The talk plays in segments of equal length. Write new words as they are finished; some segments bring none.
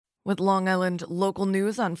With Long Island local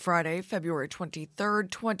news on Friday, February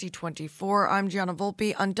 23rd, 2024, I'm Gianna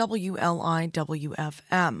Volpe on WLIWFM.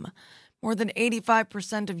 More than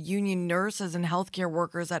 85% of union nurses and healthcare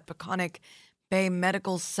workers at Peconic Bay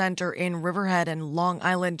Medical Center in Riverhead and Long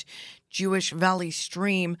Island Jewish Valley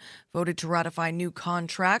Stream voted to ratify new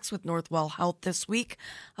contracts with Northwell Health this week,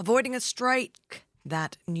 avoiding a strike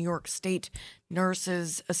that New York State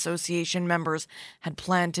Nurses Association members had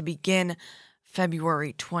planned to begin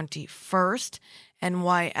February 21st.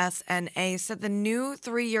 NYSNA said the new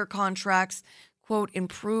 3-year contracts, quote,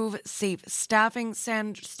 improve safe staffing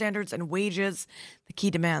standards and wages, the key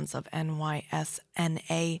demands of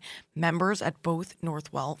NYSNA members at both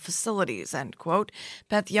Northwell facilities, end quote.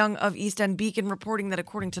 Beth Young of East End Beacon reporting that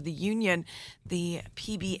according to the union, the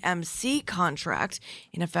PBMC contract,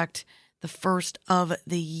 in effect the first of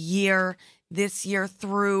the year, this year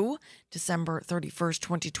through December 31st,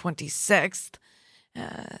 2026,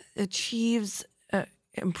 achieves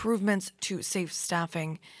improvements to safe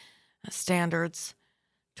staffing standards.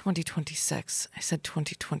 2026. I said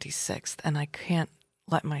 2026, and I can't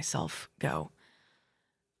let myself go.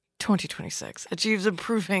 2026 achieves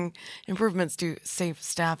improvements to safe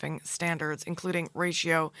staffing standards, including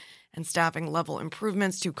ratio and staffing level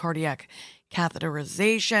improvements to cardiac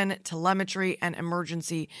catheterization, telemetry, and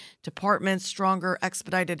emergency departments, stronger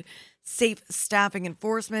expedited safe staffing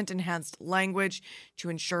enforcement, enhanced language to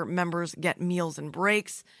ensure members get meals and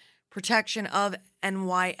breaks, protection of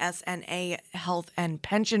NYSNA health and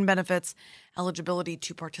pension benefits, eligibility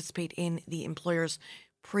to participate in the employer's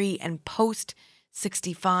pre- and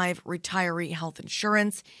post-65 retiree health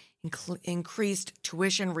insurance, increased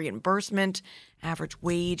tuition reimbursement, average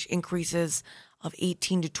wage increases of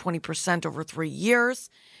 18 to 20% over 3 years,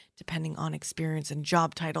 depending on experience and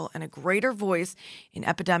job title, and a greater voice in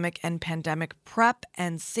epidemic and pandemic prep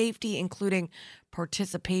and safety, including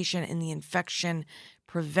participation in the Infection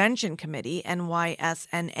Prevention Committee.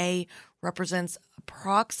 NYSNA represents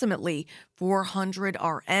approximately 400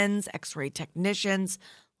 RNs, X-ray technicians,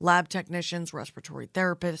 lab technicians, respiratory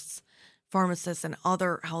therapists, pharmacists, and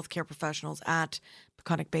other healthcare professionals at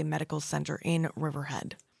Peconic Bay Medical Center in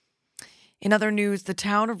Riverhead. In other news, the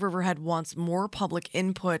town of Riverhead wants more public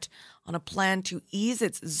input on a plan to ease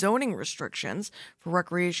its zoning restrictions for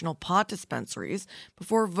recreational pot dispensaries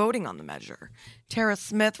before voting on the measure. Tara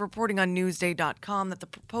Smith reporting on Newsday.com that the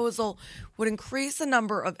proposal would increase the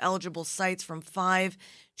number of eligible sites from 5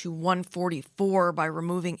 to 144 by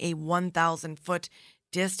removing a 1,000-foot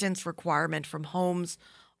distance requirement from homes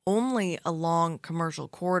only along commercial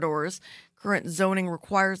corridors. Current zoning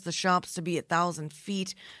requires the shops to be 1,000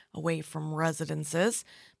 feet away from residences.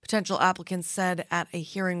 Potential applicants said at a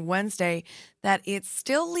hearing Wednesday that it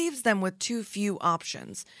still leaves them with too few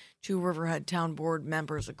options. 2 Riverhead Town Board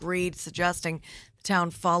members agreed, suggesting the town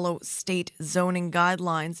follow state zoning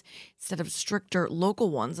guidelines instead of stricter local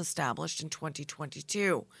ones established in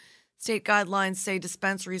 2022. State guidelines say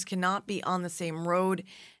dispensaries cannot be on the same road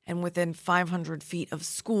and within 500 feet of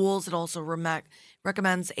schools. It also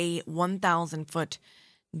recommends a 1,000-foot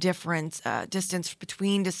distance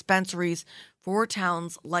between dispensaries for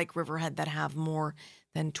towns like Riverhead that have more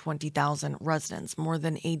than 20,000 residents. More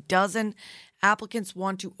than a dozen applicants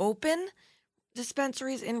want to open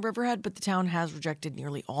dispensaries in Riverhead, but the town has rejected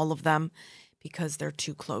nearly all of them because they're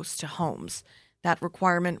too close to homes. That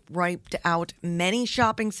requirement wiped out many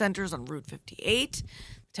shopping centers on Route 58, the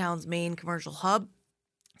town's main commercial hub,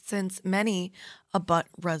 since many abut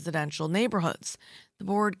residential neighborhoods. The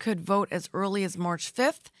board could vote as early as March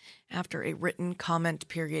 5th after a written comment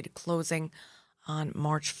period closing on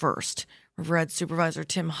March 1st. Riverhead Supervisor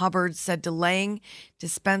Tim Hubbard said delaying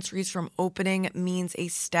dispensaries from opening means a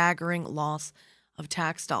staggering loss of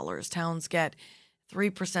tax dollars. Towns get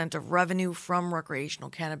 3% of revenue from recreational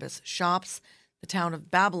cannabis shops. The town of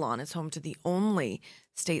Babylon is home to the only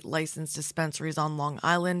state-licensed dispensaries on Long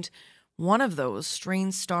Island. One of those,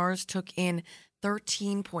 Strange Stars, took in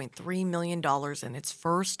 $13.3 million in its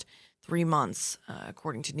first 3 months,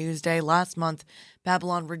 according to Newsday. Last month,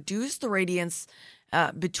 Babylon reduced the radius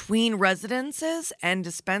between residences and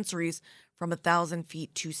dispensaries from 1,000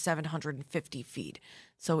 feet to 750 feet.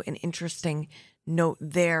 So an interesting note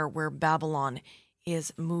there where Babylon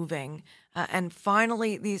is moving. And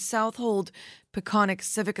finally, the Southold Peconic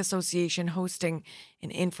Civic Association hosting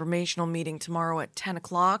an informational meeting tomorrow at 10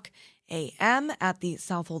 o'clock a.m. at the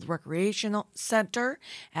Southold Recreational Center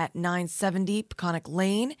at 970 Peconic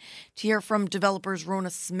Lane to hear from developers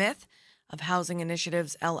Rona Smith of Housing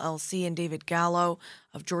Initiatives LLC and David Gallo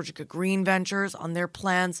of Georgica Green Ventures on their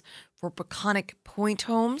plans for Peconic Point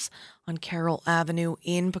Homes on Carroll Avenue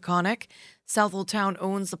in Peconic. Southwold Town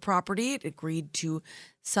owns the property. It agreed to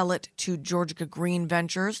sell it to Georgia Green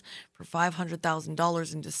Ventures for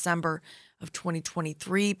 $500,000 in December of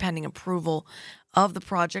 2023, pending approval of the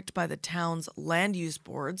project by the town's land use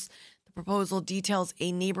boards. The proposal details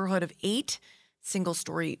a neighborhood of 8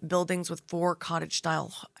 single-story buildings with 4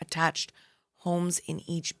 cottage-style attached homes in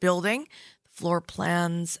each building. The floor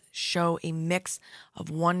plans show a mix of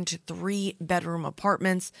 1 to 3 bedroom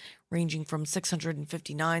apartments ranging from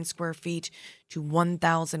 659 square feet to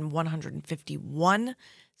 1,151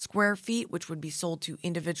 square feet, which would be sold to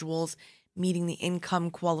individuals meeting the income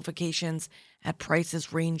qualifications at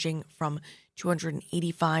prices ranging from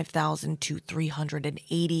 $285,000 to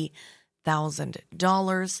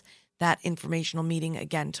 $380,000. That informational meeting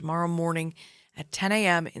again tomorrow morning at 10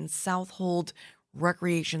 a.m. in Southold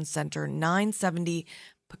Recreation Center, 970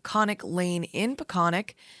 Peconic Lane in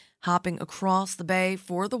Peconic. Hopping across the bay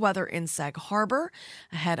for the weather in Sag Harbor,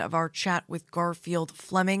 ahead of our chat with Garfield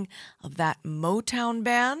Fleming of that Motown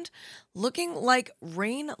band. Looking like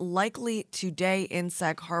rain likely today in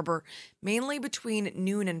Sag Harbor, mainly between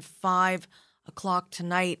noon and 5 o'clock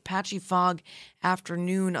tonight. Patchy fog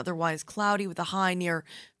afternoon, otherwise cloudy with a high near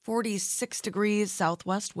 46 degrees.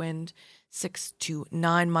 Southwest wind 6 to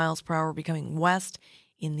 9 miles per hour, becoming west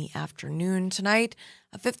in the afternoon tonight.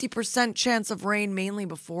 A 50% chance of rain mainly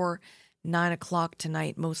before 9 o'clock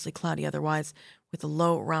tonight. Mostly cloudy otherwise with a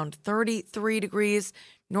low around 33 degrees.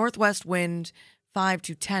 Northwest wind 5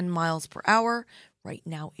 to 10 miles per hour. Right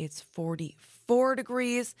now it's 44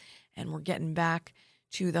 degrees. And we're getting back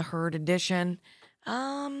to the Herd edition.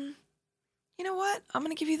 You know what? I'm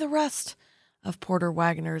going to give you the rest of Porter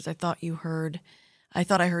Wagoner's I thought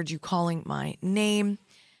I heard you calling my name.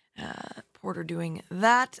 Porter doing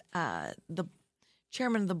that. The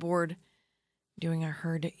chairman of the board doing I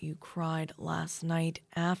Heard You Cried Last Night.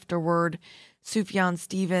 Afterward, Sufjan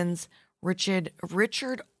Stevens, Richard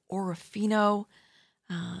Orofino,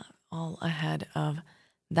 all ahead of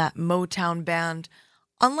that Motown band.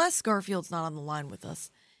 Unless Garfield's not on the line with us,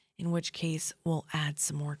 in which case we'll add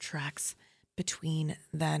some more tracks between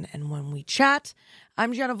then and when we chat.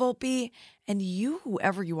 I'm Jenna Volpe, and you,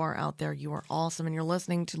 whoever you are out there, you are awesome, and you're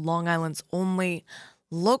listening to Long Island's only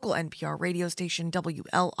local NPR radio station,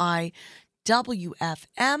 WLI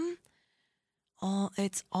WFM.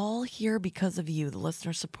 It's all here because of you, the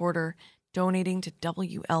listener supporter, donating to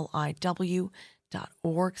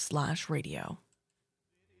WLIW.org/radio.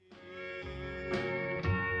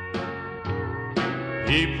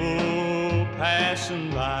 People passing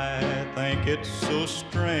by think it's so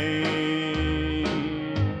strange.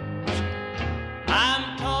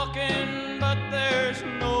 I'm talking, but there's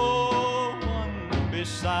no one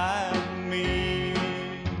beside me.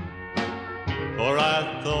 For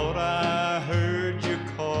I thought I heard you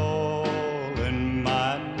calling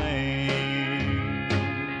my name.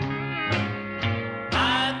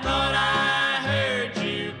 I thought I heard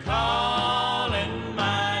you calling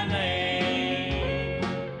my name.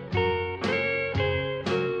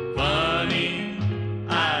 Funny,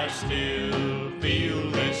 I still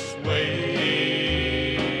feel this way.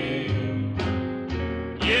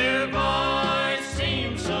 Your voice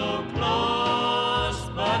seems so close,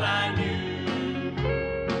 but I knew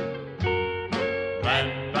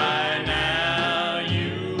that by now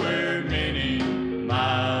you were many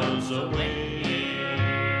miles away.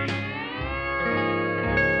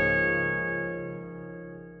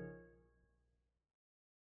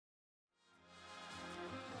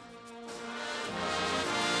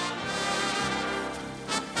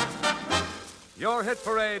 Your hit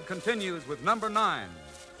parade continues with number 9.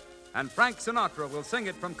 And Frank Sinatra will sing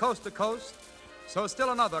it from coast to coast. So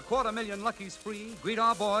still another 250,000 luckies free greet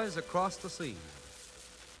our boys across the sea.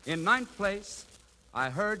 In 9th place, I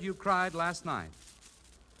Heard You Cried Last Night.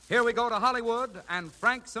 Here we go to Hollywood and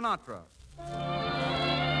Frank Sinatra.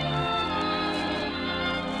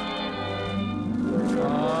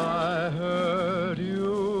 I heard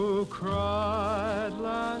you cried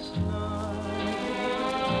last night,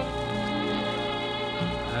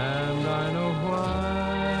 and I know why.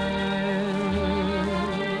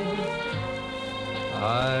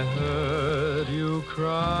 I heard you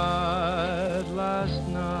cried last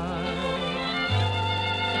night,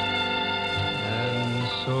 and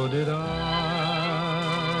so did I.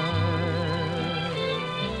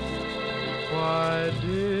 Why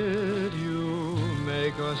did you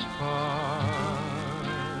make us part?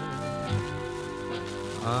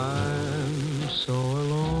 I'm so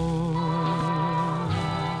alone.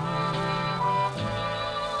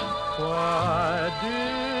 Why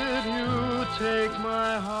did you take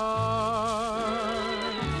my heart?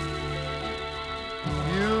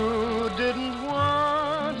 You didn't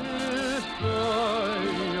want it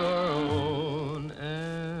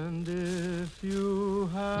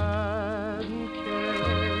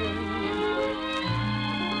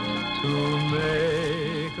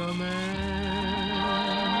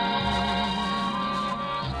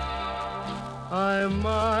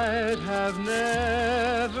might have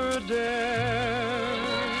never dared.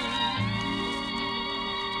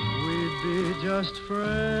 We'd be just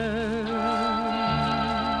friends.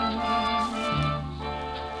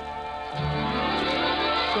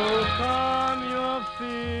 So calm your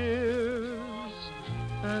fears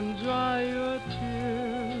and dry your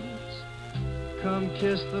tears. Come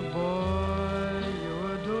kiss the boy you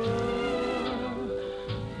adore.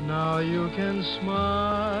 Now you can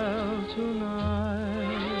smile tonight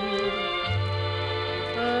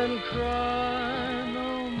and cry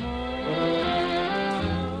no more.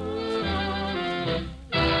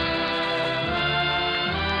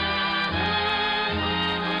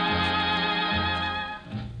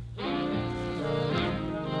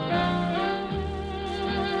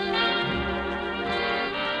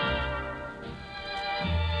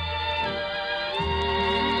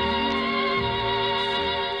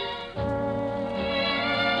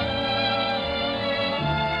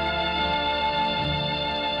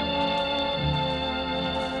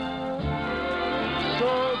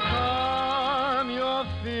 So calm your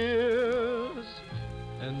fears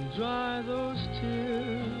and dry those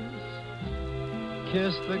tears.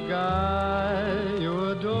 Kiss the guy you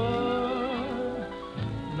adore.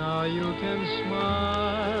 Now you can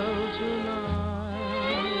smile tonight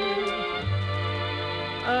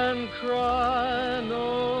and cry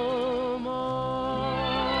no more.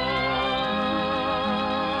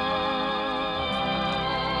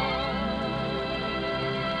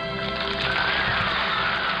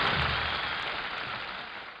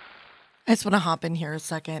 I just want to hop in here a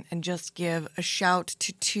second and just give a shout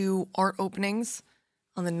to two art openings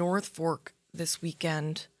on the North Fork this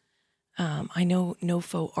weekend. I know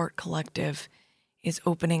NoFo Art Collective is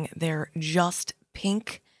opening their Just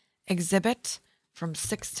Pink exhibit from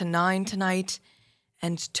 6 to 9 tonight.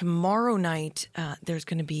 And tomorrow night, there's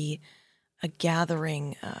going to be a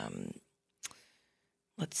gathering,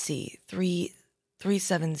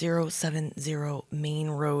 37070 Main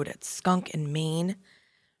Road at Skunk and Maine,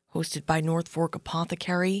 hosted by North Fork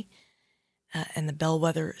Apothecary and the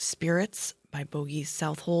Bellwether Spirits by Bogey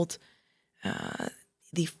Southold.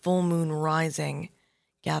 The Full Moon Rising,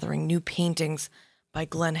 gathering new paintings by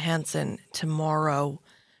Glenn Hansen tomorrow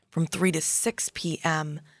from 3 to 6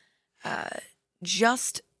 p.m. I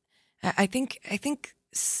think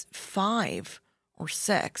 5 or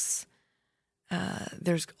 6.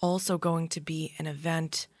 There's also going to be an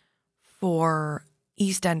event for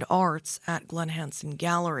East End Arts at Glenn Hansen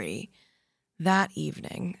Gallery that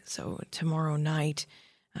evening. So tomorrow night,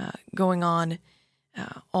 going on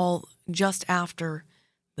all just after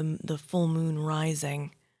the full moon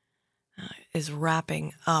rising is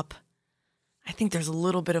wrapping up. I think there's a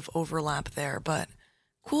little bit of overlap there, but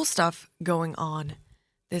cool stuff going on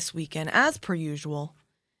this weekend, as per usual,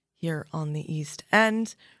 here on the East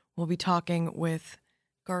End. We'll be talking with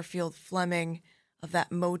Garfield Fleming of that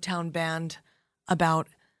Motown band about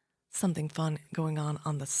something fun going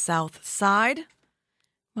on the South Side.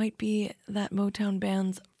 Might be that Motown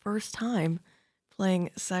band's first time playing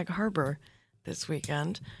Sag Harbor this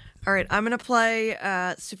weekend. All right, I'm going to play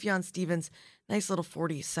Sufjan Stevens' nice little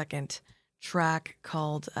 40-second track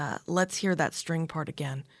called Let's Hear That String Part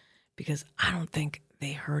Again, because I don't think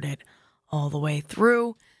they heard it all the way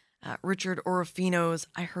through. Richard Orofino's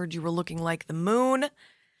I Heard You Were Looking Like the Moon,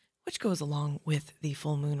 which goes along with the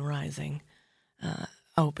Full Moon Rising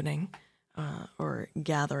opening or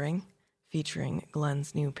gathering featuring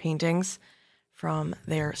Glenn's new paintings from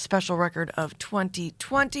their special record of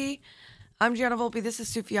 2020. I'm Gianna Volpe. This is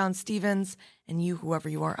Sufjan Stevens. And you, whoever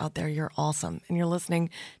you are out there, you're awesome. And you're listening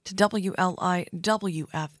to WLIWFM,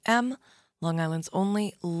 Long Island's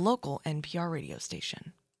only local NPR radio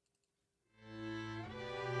station.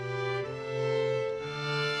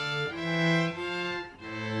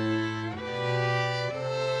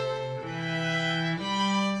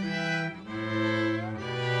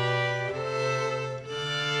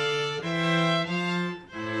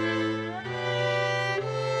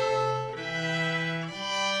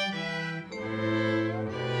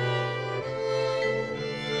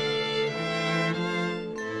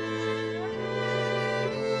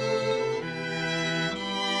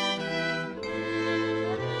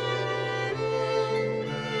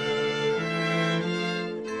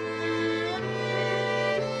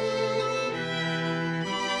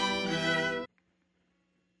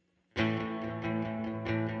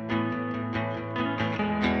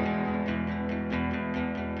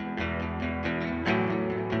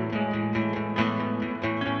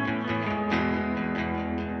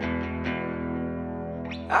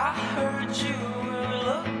 I heard you were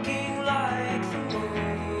looking like the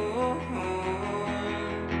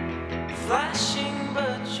moon, flashing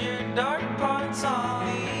but you're dark parts on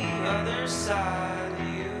the other side of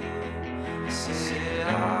you. I said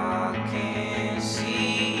I can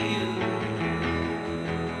see you.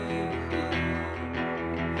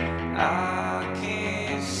 I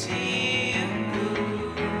can see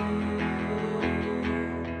you.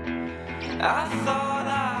 I thought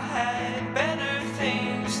I had better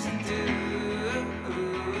things to do,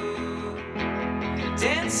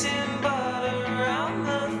 dancing but around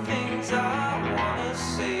the things I wanna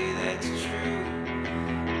say that's true,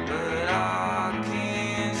 but I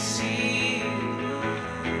can't see you.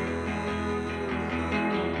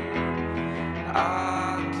 I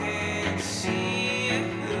can't see you.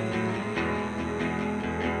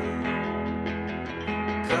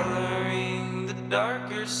 Coloring the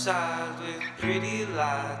darker side with pretty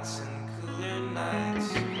lights and cooler nights.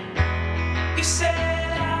 You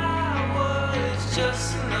said I was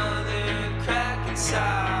just another crack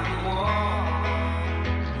inside the wall.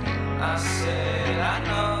 I said I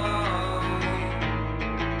know.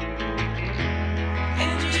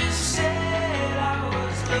 And you said I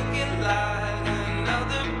was looking like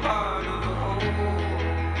another part of a whole.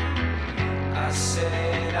 I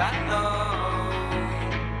said I know.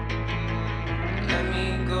 Let me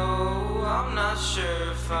go, I'm not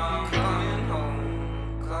sure if I'm coming home,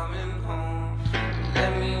 coming home.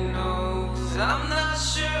 Let me know, 'cause I'm not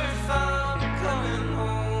sure if I'm coming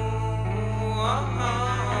home.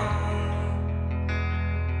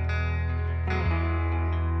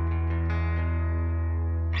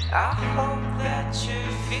 I hope that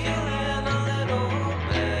you're feeling a little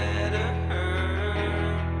better.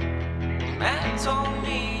 Matt told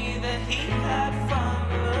me that he had fun,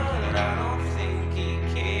 but I don't think he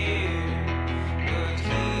cared. But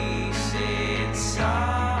he said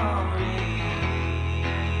sorry.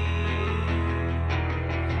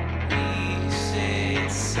 He said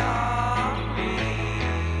sorry.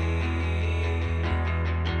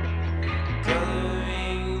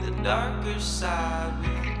 Coloring the darker side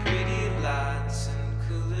with pretty lights and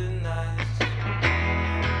cooler nights.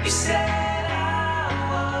 You said I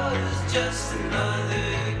was just another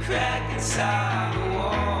crack inside the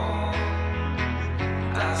wall.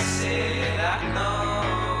 I said I know.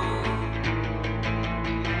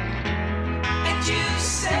 And you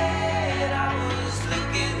said I was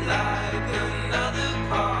looking like another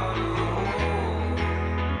part of a whole.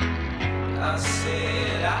 I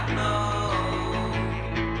said I know.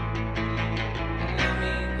 Let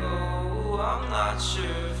me go, I'm not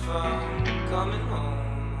sure if I'm coming home,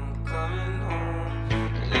 coming home.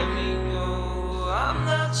 Let me go, I'm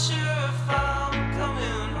not sure if I'm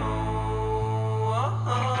coming home.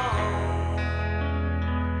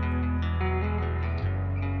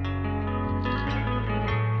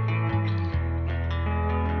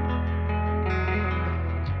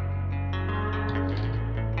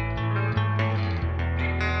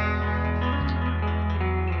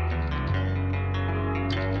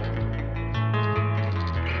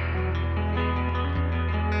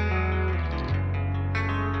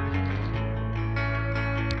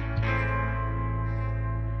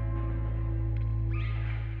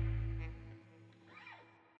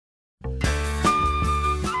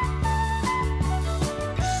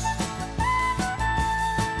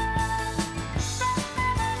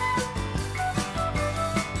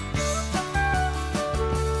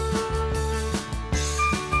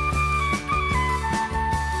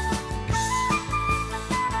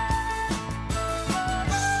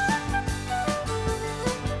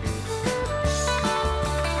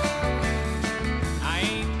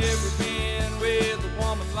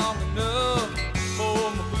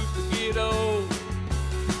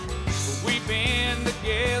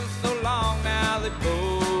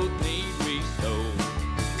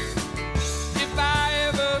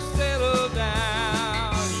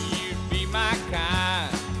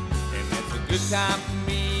 Time for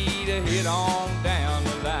me to hit on down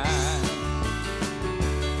the line.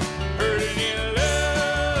 Heard it in a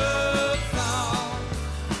love song.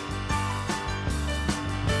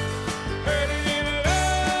 Heard it in a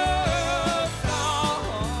love song.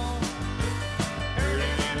 Heard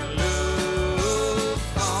it in a love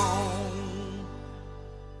song.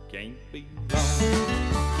 Can't be wrong.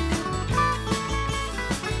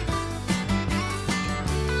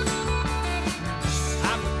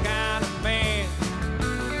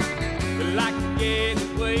 Like to get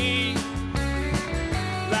away,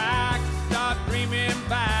 like to start dreaming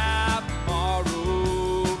about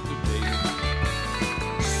tomorrow today.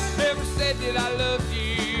 Never said that I loved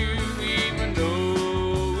you, even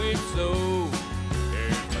though it's so.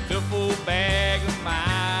 There's my duffel bag of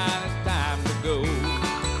mine, it's time to go.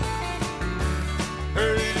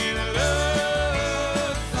 Heard it in a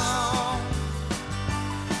love song.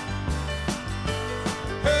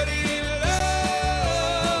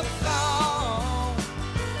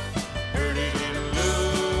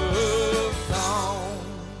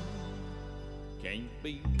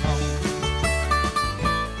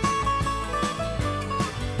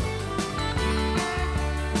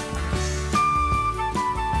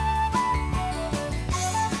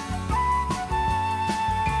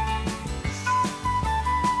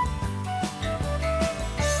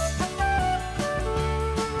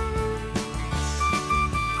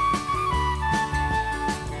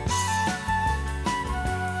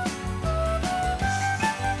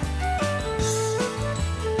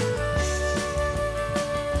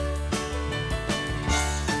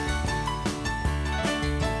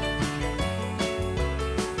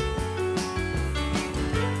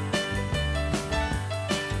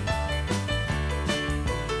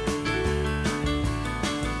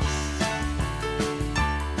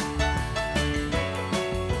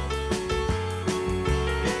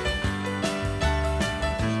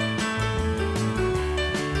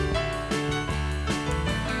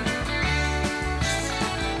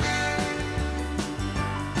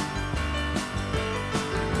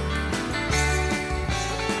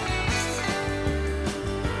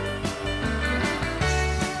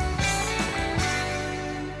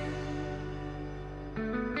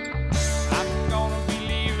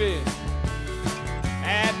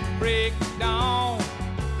 dawn.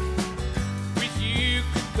 Wish you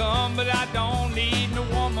could come, but I don't need no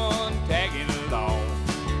woman tagging along.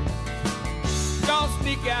 Don't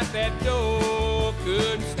sneak out that door,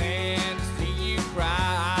 couldn't stand to see you cry.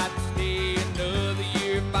 I'd stay another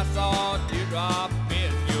year if I saw a teardrop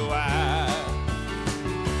in your eye.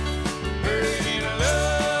 Heard it in a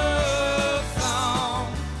love song.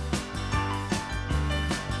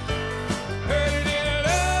 Heard it in a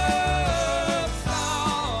love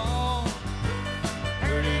song.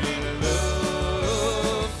 Heard it in a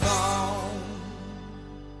love song.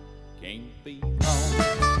 Can't be wrong.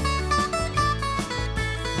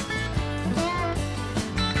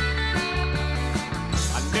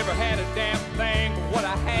 Never had a damn thing but what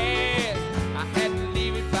I had to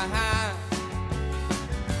leave it behind.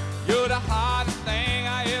 You're the hardest thing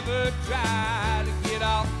I ever tried to get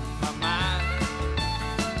off my mind.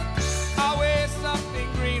 Always something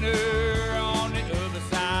greener on the other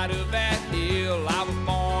side of that hill. I was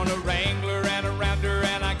born a wrangler and a rounder,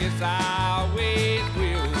 and I guess I always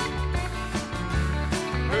will.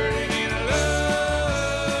 Heard it in a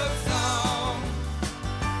love song.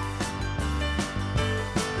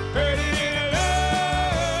 Heard it in a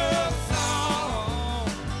love song.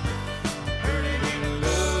 Heard it in a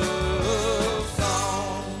love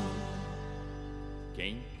song.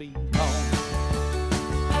 Can't be wrong.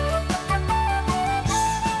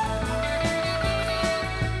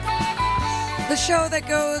 The show that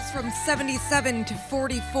goes from 77 to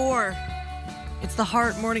 44. It's the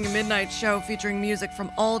Heart Morning and Midnight show featuring music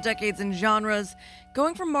from all decades and genres,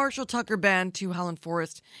 going from Marshall Tucker Band to Helen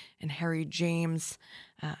Forrest and Harry James.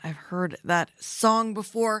 I've heard that song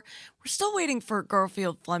before. We're still waiting for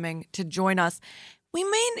Garfield Fleming to join us.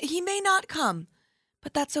 He may not come,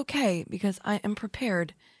 but that's okay because I am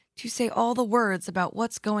prepared to say all the words about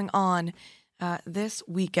what's going on this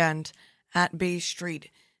weekend at Bay Street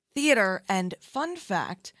Theater. And fun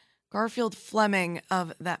fact, Garfield Fleming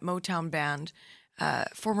of that Motown band,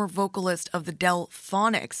 former vocalist of the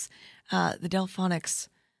Delphonics, the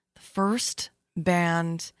first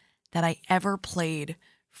band that I ever played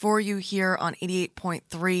for you here on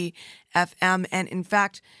 88.3 FM. And in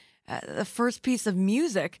fact, the first piece of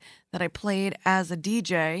music that I played as a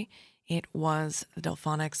DJ, it was the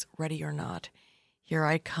Delphonics' Ready or Not. Here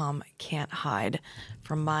I Come, Can't Hide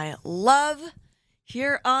from my love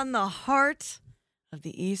here on the heart of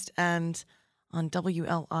the East End on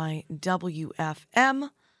WLIWFM,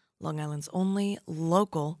 Long Island's only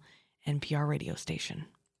local NPR radio station.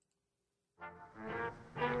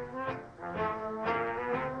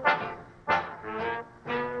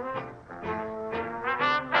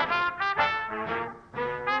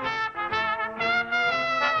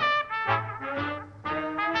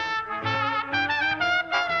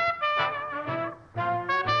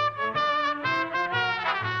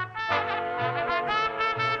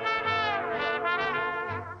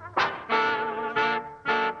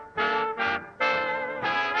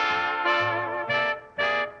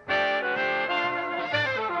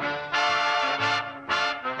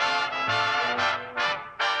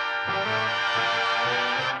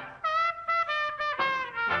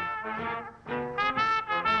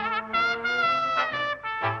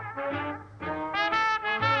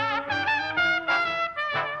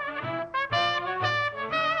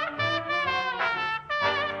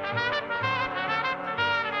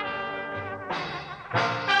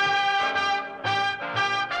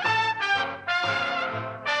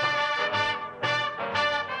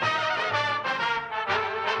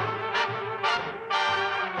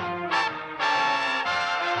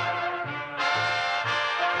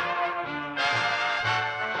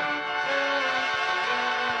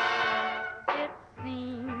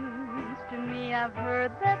 I've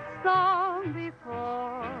heard that song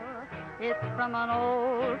before. It's from an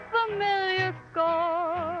old familiar score.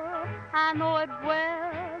 I know it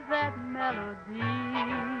well, that melody.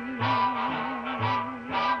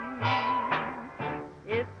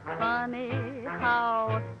 It's funny how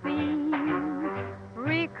a theme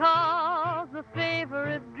recalls a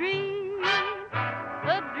favorite dream,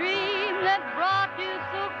 the dream that brought you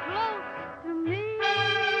so close to me.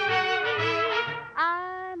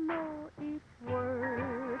 I know each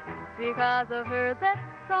word because I've heard that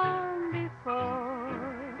song before.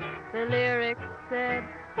 The lyrics said,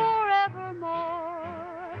 forevermore,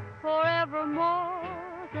 forevermore,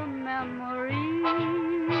 the memory.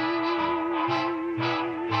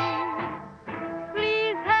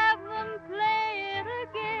 Please have them play it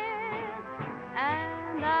again,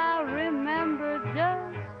 and I'll remember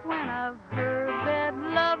just when I've heard that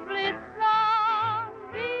lovely song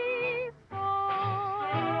before.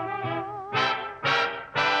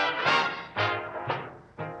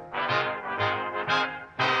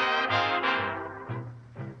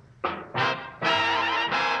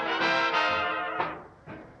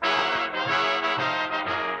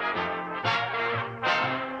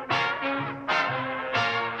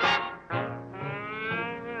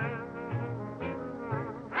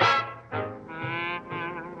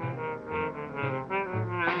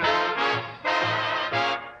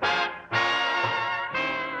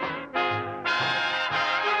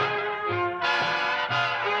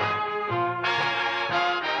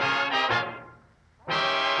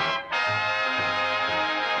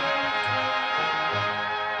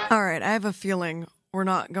 All right, I have a feeling we're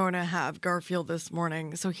not going to have Garfield this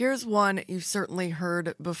morning. So here's one you've certainly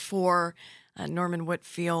heard before. Norman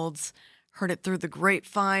Whitfield's Heard It Through the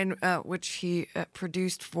Grapevine, which he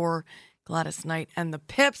produced for Gladys Knight and the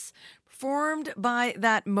Pips, performed by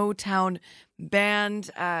that Motown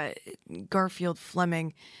band. Garfield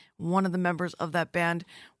Fleming, one of the members of that band,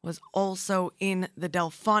 was also in the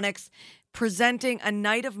Delphonics, presenting a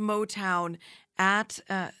night of Motown at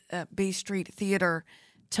Bay Street Theater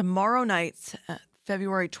tomorrow night,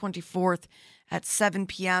 February 24th at 7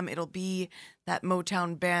 p.m. It'll be that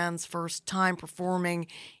Motown band's first time performing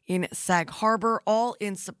in Sag Harbor, all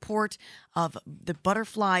in support of the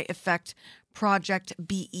Butterfly Effect Project,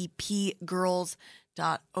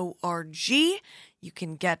 bepgirls.org. You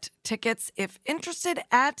can get tickets if interested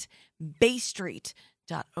at baystreet.org.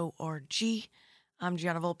 I'm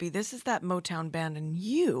Gianna Volpe. This is that Motown band, and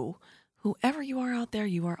you, whoever you are out there,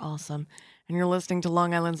 you are awesome. And you're listening to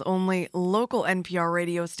Long Island's only local NPR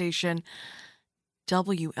radio station,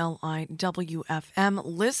 WLIW-FM,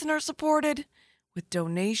 listener supported with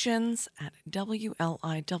donations at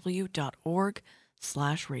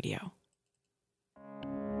WLIW.org/radio.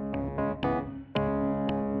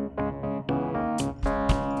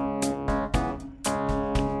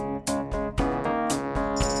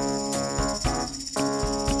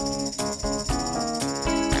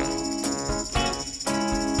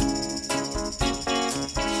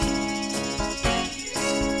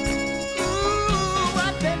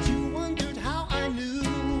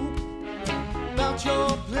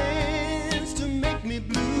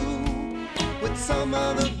 Some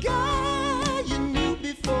other guy you knew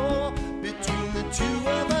before. Between the two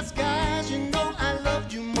of us guys, you know I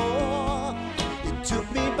loved you more. It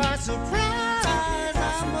took me by surprise,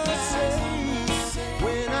 I must say,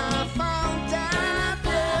 when I found out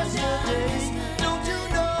yesterday. Don't you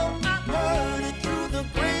know I heard it through the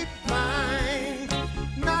grapevine?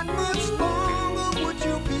 Not much longer would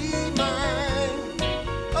you be mine.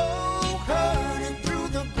 Oh, heard it through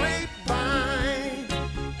the grapevine.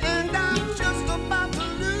 And I'm just about to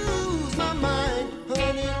lose my mind,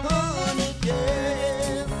 honey, honey,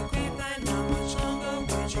 yeah. The grapevine, how much longer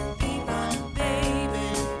would you be my baby?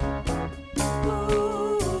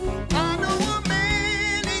 Ooh. I know a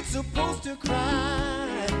man ain't supposed to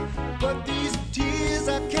cry, but these tears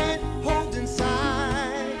I can't hold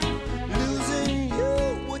inside. Losing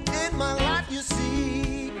you would end my life, you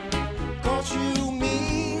see, 'cause you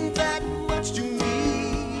mean that much to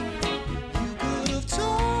me. You could have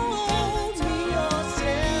told me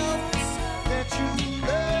yourself that you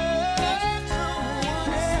loved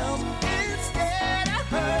someone else. Instead, I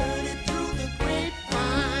heard it through the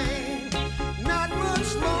grapevine. Not much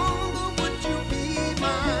longer would you be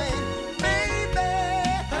mine, baby.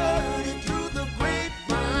 Heard it through the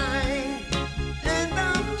grapevine, and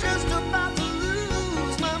I'm just about to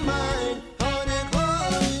lose my mind, honey,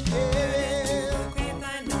 honey, yeah. The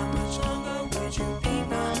grapevine, how much longer would you be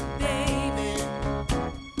my baby?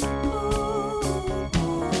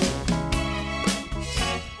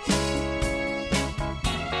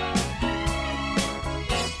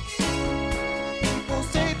 People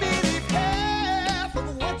say believe half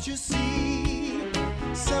of what you see,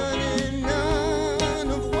 son, and none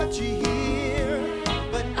of what you hear.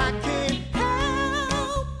 But I can't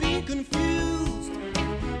help being confused.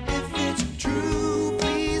 If it's true,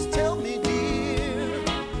 please tell me, dear.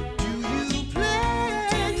 Do you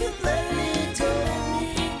plan to let me go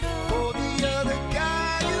for the other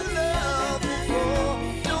guy you loved before?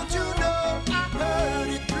 Don't you know I heard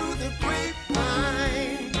it through the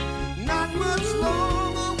grapevine? Not much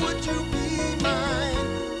longer would you be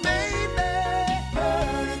mine, baby.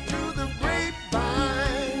 Heard it through the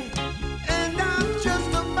grapevine, and I'm just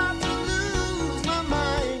about to lose my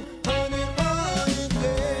mind, honey, honey,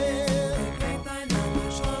 yeah. The grapevine, how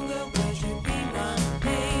much longer would you be my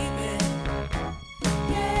baby?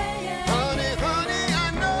 Yeah, yeah. Honey, honey, I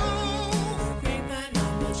know. The grapevine,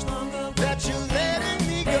 how much longer that you're letting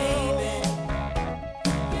me go.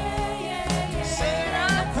 Said I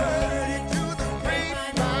heard it through the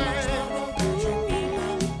grapevine.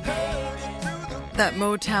 Heard it through the That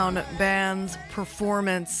Motown band's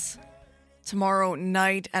performance tomorrow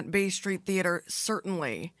night at Bay Street Theater,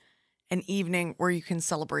 certainly an evening where you can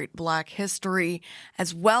celebrate Black history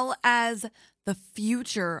as well as the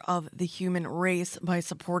future of the human race by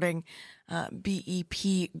supporting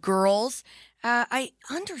BEP Girls. I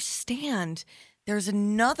understand there's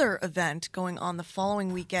another event going on the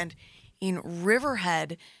following weekend in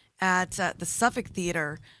Riverhead at the Suffolk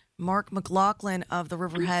Theater. Mark McLaughlin of the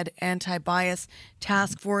Riverhead Anti-Bias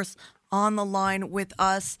Task Force on the line with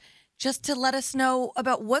us. just to let us know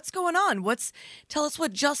about what's going on. Tell us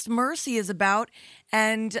what Just Mercy is about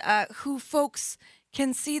and who folks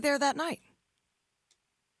can see there that night.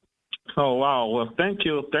 Oh, wow. Well, thank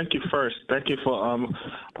you. Thank you first. Thank you for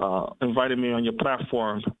inviting me on your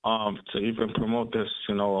platform to even promote this.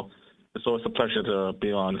 You know, it's always a pleasure to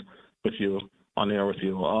be on the air with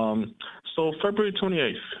you. So February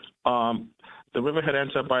 28th, the Riverhead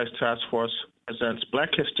Anti-Bias Task Force presents Black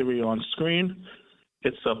History on Screen.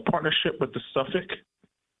 It's a partnership with the Suffolk.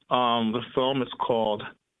 The film is called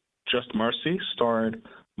Just Mercy, starring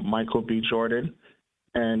Michael B. Jordan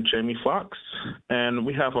and Jamie Foxx. And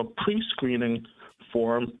we have a pre-screening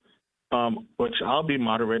forum, which I'll be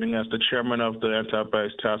moderating as the chairman of the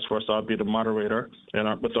Anti-Bias Task Force. I'll be the moderator,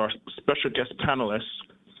 and with our special guest panelists,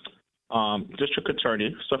 District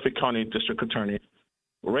Attorney, Suffolk County District Attorney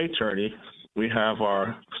Ray Turdy. We have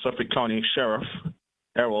our Suffolk County Sheriff,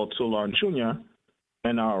 Errol Toulon Jr.,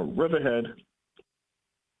 and our Riverhead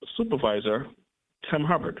Supervisor, Tim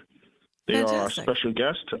Hubbard. They Fantastic. are our special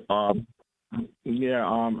guest.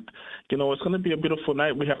 You know, it's going to be a beautiful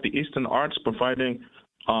night. We have the Eastern Arts providing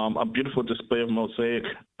a beautiful display of mosaic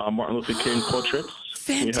Martin Luther King portraits.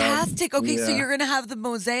 Fantastic. So you're going to have the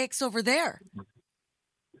mosaics over there.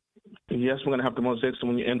 Yes, we're going to have the mosaics. So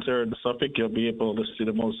when you enter the Suffolk, you'll be able to see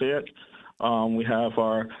the mosaic. We have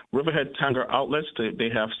our Riverhead Tanger outlets. They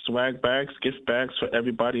have swag bags, gift bags for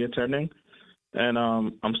everybody attending. And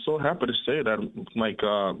I'm so happy to say that,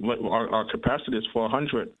 our capacity is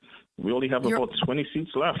 400. We only have about 20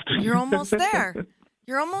 seats left. You're almost there.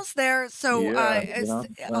 You're almost there. So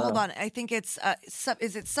hold on. I think it's,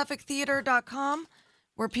 is it SuffolkTheater.com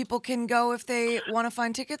where people can go if they want to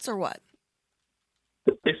find tickets or what?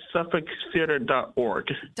 It's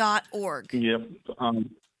SuffolkTheater.org. .org. Yep.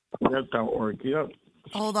 .org. Yep.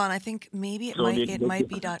 Hold on. I think maybe it might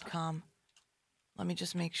be .com. Let me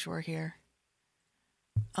just make sure here.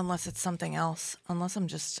 Unless it's something else. Unless I'm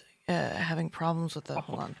just having problems with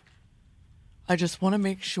hold on. I just want to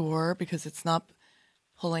make sure because it's not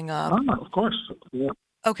pulling up. Of course. Yeah.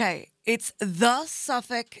 Okay. It's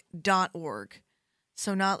thesuffolk.org.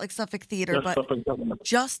 So not like Suffolk Theater, but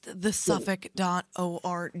just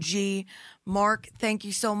thesuffolk.org. Mark, thank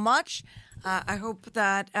you so much. I hope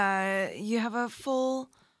that you have a full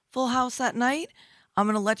house that night. I'm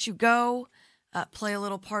going to let you go, play a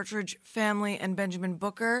little Partridge Family and Benjamin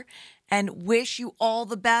Booker, and wish you all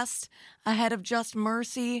the best ahead of Just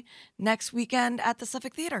Mercy next weekend at the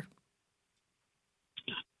Suffolk Theater.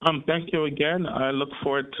 Thank you again. I look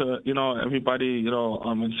forward to, everybody,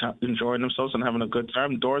 enjoying themselves and having a good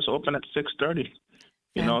time. Doors open at 6:30.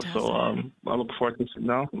 So I look forward to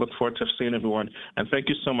seeing everyone. And thank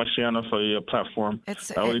you so much, Gianna, for your platform. I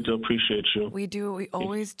really do appreciate you. We do. We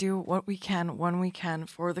always do what we can when we can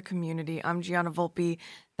for the community. I'm Gianna Volpe.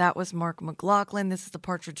 That was Mark McLaughlin. This is the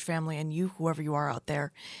Partridge Family, and you, whoever you are out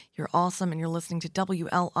there, you're awesome, and you're listening to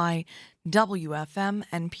WLI WFM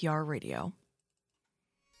NPR Radio.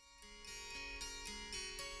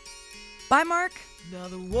 Bye, Mark. Now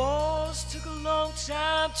the walls took a long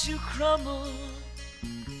time to crumble,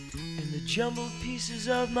 and the jumbled pieces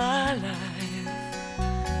of my life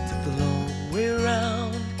took the long way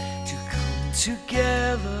around to come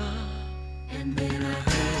together. And then I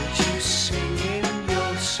heard you singing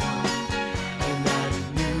your song, and I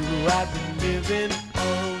knew I'd been living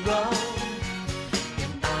all wrong,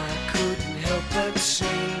 and I couldn't help but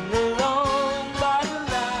sing along.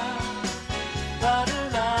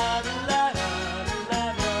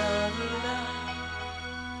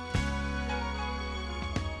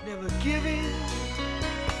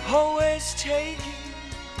 Always taking,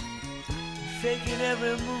 faking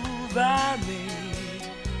every move I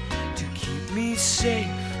made to keep me safe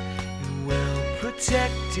and well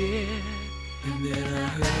protected. And then I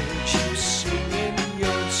heard you singing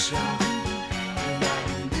your song, and I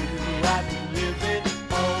knew I'd been living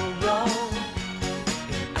all wrong,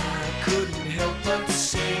 and I couldn't help but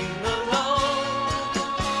sing along.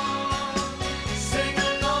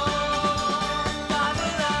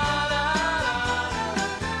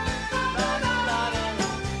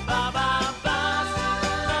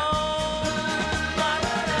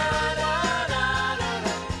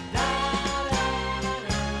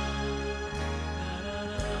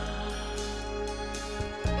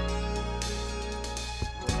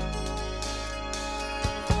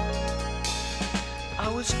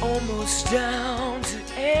 Almost down to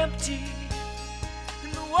empty,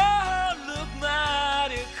 and the world looked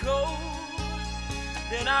mighty cold.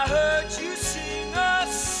 Then I heard you sing a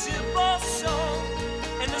simple song,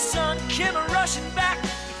 and the sun came rushing back to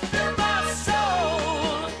fill my soul.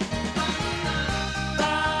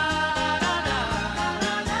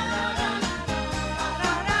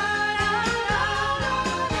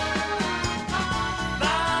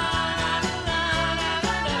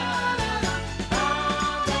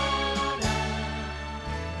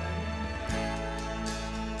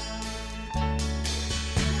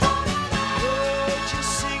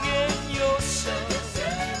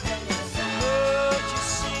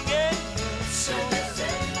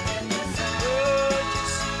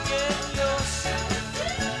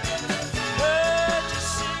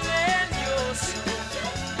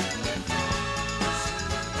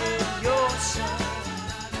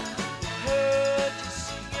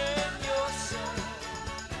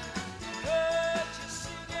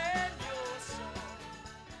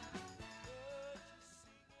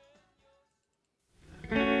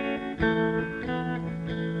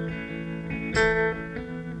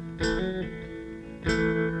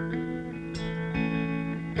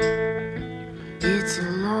 It's a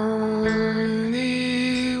lonely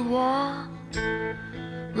walk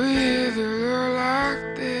with a girl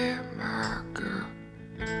like that, my girl.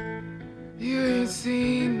 You ain't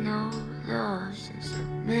seen no love since the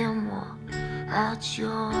man walked out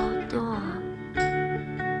your door.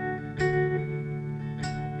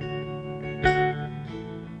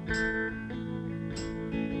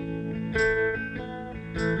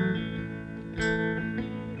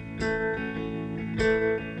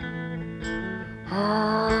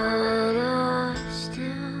 Harder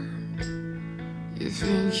still, you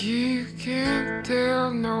think you can't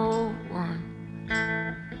tell no one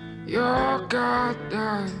your God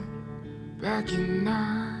died back in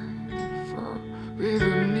 '94 with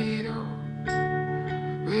a needle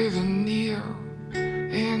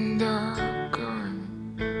and a gun.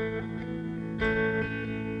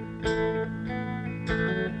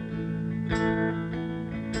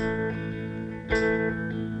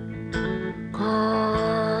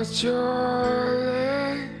 Caught your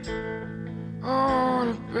leg on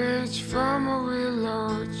a branch from a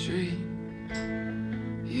willow tree.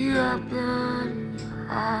 You got blood in your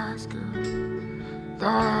eyes, girl.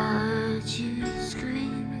 Thought I heard you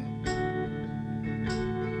screaming.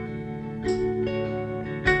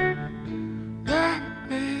 That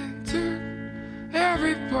man took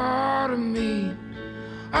every part of me.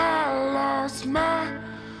 I lost my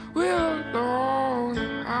will along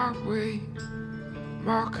the highway.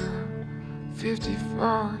 Marker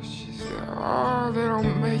 54, she said, oh, they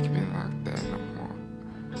don't make me like that no more.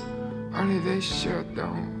 Honey, they sure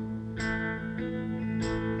don't.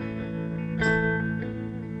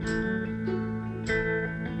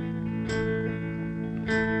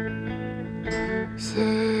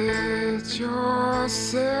 Set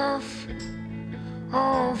yourself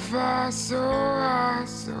on fire so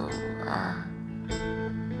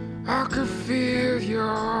I could feel your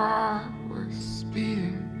heart was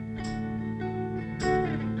beating.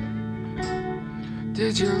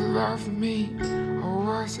 Did you love me or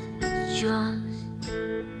was it drugs?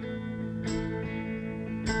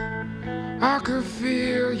 I could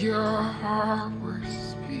feel your heart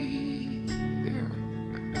was beating.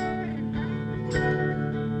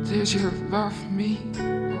 Did you love me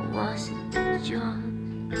or was it drugs?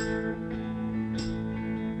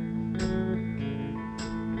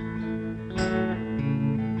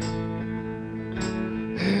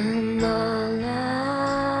 And the life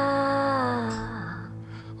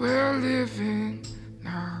we're living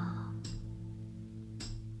now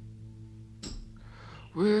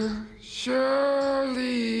will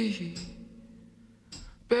surely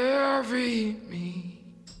bury me.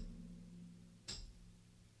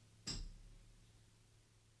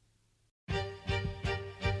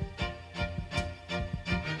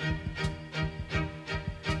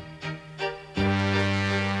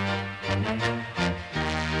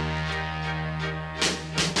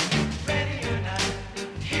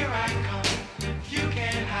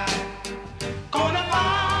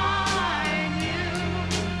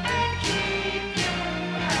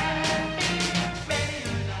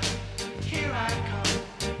 Here I come.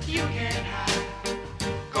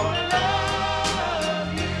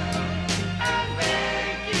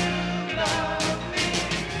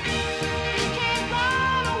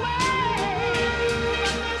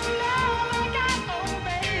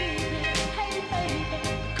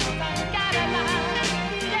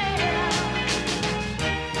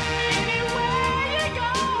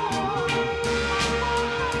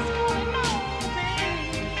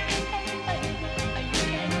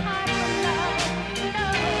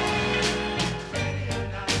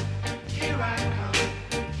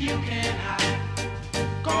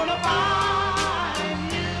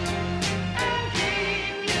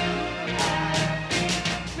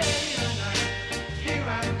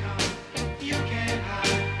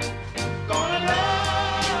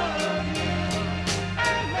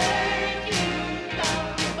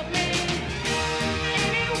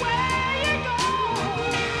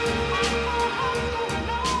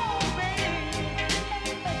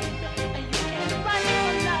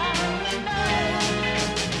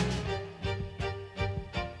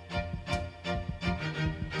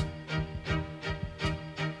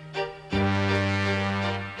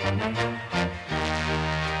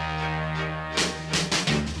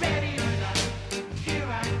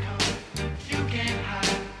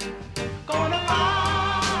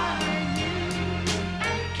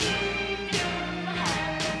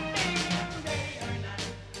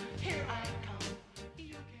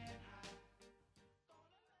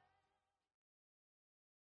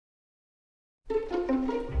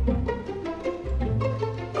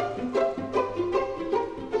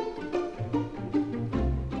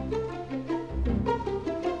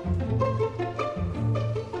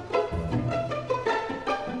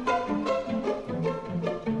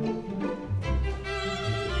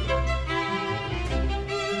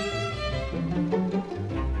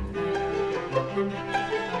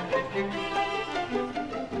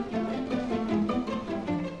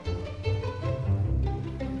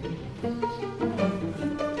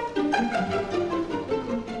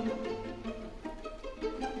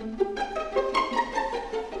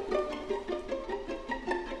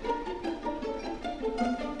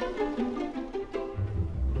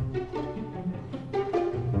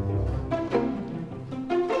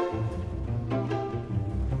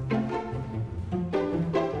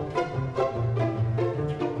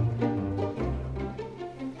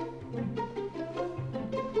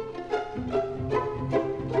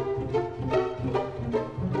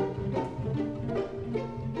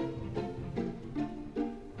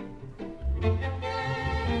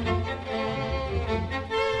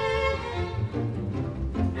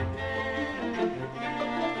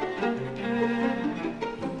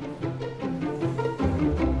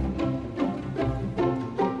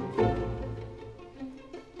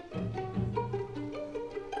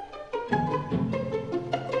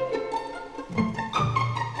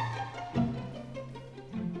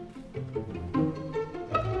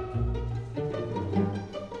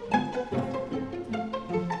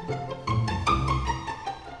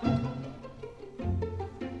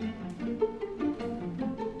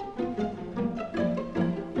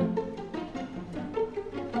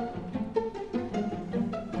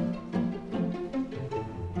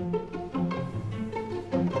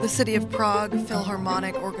 The City of Prague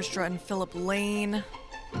Philharmonic Orchestra and Philip Lane.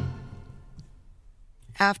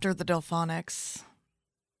 After the Delphonics.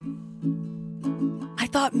 I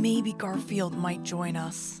thought maybe Garfield might join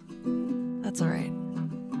us. That's all right.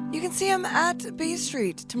 You can see him at Bay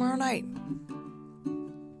Street tomorrow night.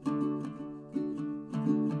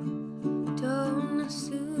 Don't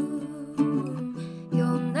assume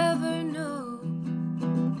you'll never know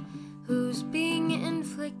who's being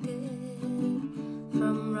inflicted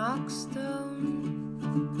from rocks thrown.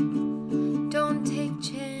 Don't take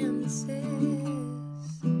chances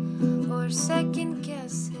or second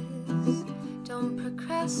guesses. Don't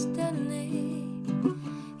procrastinate.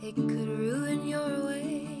 It could ruin your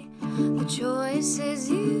way. The choices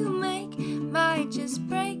you make might just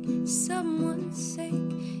break someone's sake.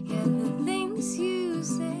 Yeah, the things you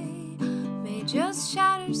say may just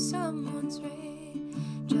shatter someone's ray.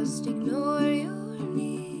 Just ignore your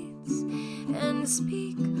needs and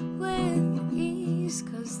speak with ease,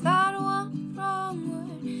 'cause that one wrong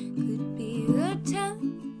word could be the 10th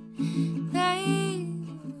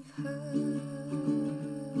they've heard.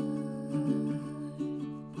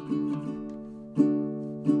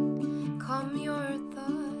 Calm your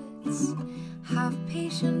thoughts, have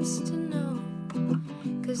patience to know,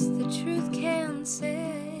 'cause the truth can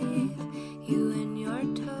save you in your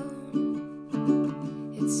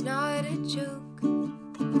tone. It's not a joke.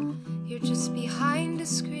 You're just behind a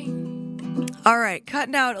screen. All right,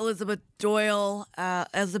 cutting out Isabella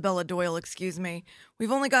Doyle, excuse me.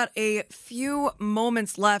 We've only got a few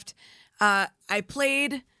moments left. I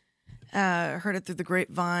played, heard it through the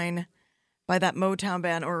grapevine by that Motown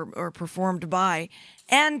band or performed by.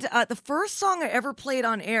 And the first song I ever played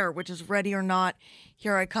on air, which is Ready or Not,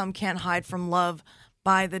 Here I Come, Can't Hide from Love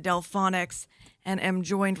by the Delphonics, and am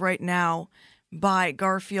joined right now by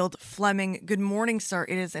Garfield Fleming. Good morning, sir.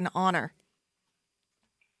 It is an honor.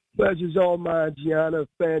 Pleasure's all mine, Gianna.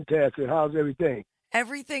 Fantastic. How's everything?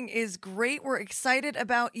 Everything is great. We're excited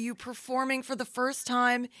about you performing for the first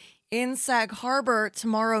time in Sag Harbor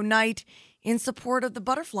tomorrow night in support of the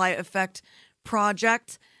Butterfly Effect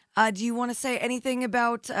project. Do you want to say anything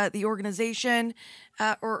about the organization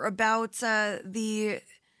or about the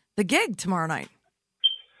gig tomorrow night?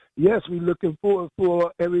 Yes, we're looking forward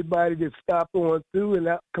for everybody to stop on through and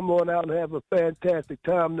come on out and have a fantastic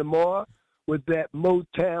time tomorrow with that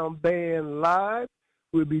Motown band live.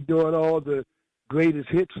 We'll be doing all the greatest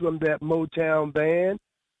hits from that Motown band.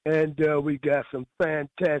 And we got some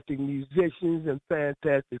fantastic musicians and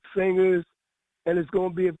fantastic singers. And it's going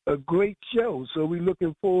to be a great show. So we're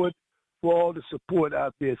looking forward for all the support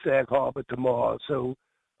out there at Sag Harbor tomorrow. So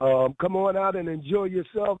come on out and enjoy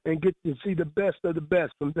yourself and get to see the best of the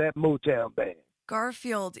best from that Motown band.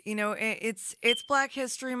 Garfield, it's Black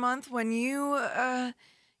History Month. When you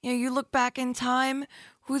look back in time,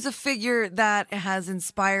 who's a figure that has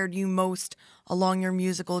inspired you most along your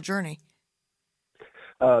musical journey?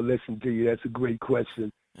 Listen to you. That's a great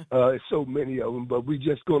question. There's so many of them, but we're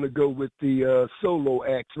just going to go with the solo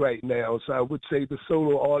acts right now. So I would say the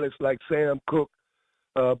solo artists like Sam Cooke,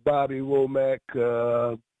 Bobby Womack,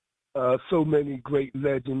 so many great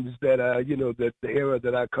legends that that the era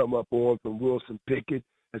that I come up on, from Wilson Pickett.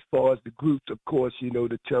 As far as the groups, of course,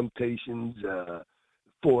 the Temptations,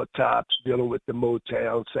 Four Tops, dealing with the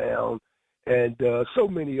Motown sound, and so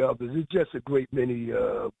many others. It's just a great many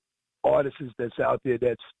artists that's out there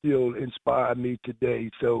that still inspire me today.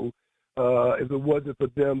 So if it wasn't for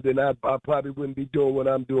them, then I probably wouldn't be doing what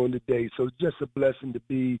I'm doing today. So it's just a blessing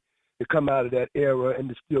to come out of that era and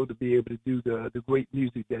to be able to do the great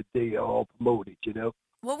music that they all promoted, you know.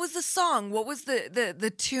 What was the song? What was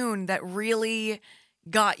the tune that really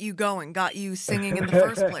got you going, got you singing in the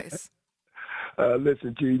first place?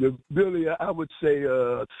 Listen, G, really, I would say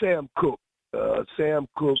Sam Cooke. Sam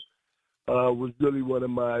Cooke was really one of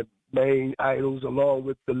my main idols, along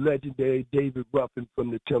with the legendary David Ruffin from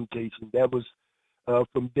The Temptations. That was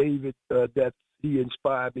from David that he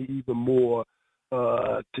inspired me even more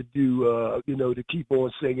to do, to keep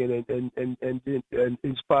on singing and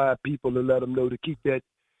inspire people and let them know to keep that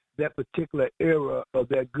particular era of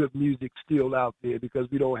that good music still out there, because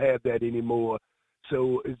we don't have that anymore.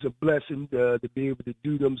 So it's a blessing to be able to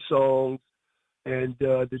do them songs and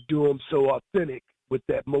to do them so authentic with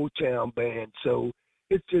that Motown band. So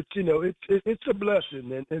it's a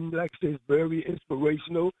blessing, and like I say, it's very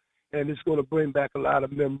inspirational, and it's going to bring back a lot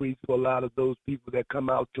of memories for a lot of those people that come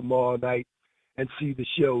out tomorrow night and see the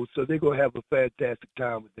show. So they're going to have a fantastic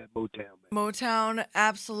time with that Motown band. Motown,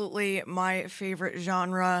 absolutely my favorite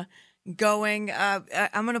genre going. I'm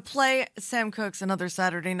going to play Sam Cooke's Another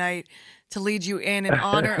Saturday Night to lead you in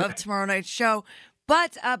honor of tomorrow night's show.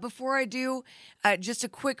 But before I do, just a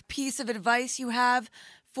quick piece of advice you have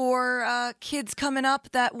for kids coming up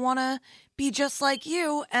that want to be just like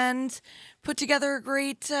you and put together a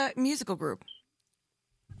great musical group.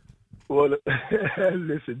 Well,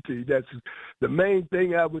 listen, T, that's the main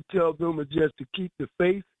thing I would tell them, is just to keep the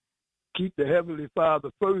faith, keep the Heavenly Father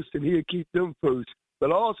first, and He'll keep them first.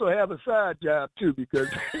 But also have a side job too, because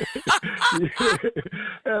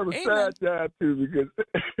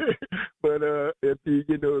but if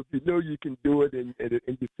you know you can do it and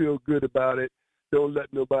you feel good about it, don't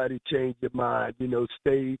let nobody change your mind.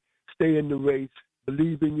 Stay in the race,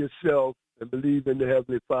 believe in yourself, and believe in the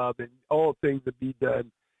Heavenly Father. And all things will be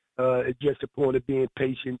done. It's just a point of being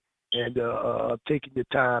patient and taking your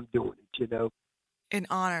time doing it, An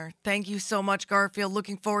honor. Thank you so much, Garfield.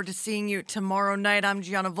 Looking forward to seeing you tomorrow night. I'm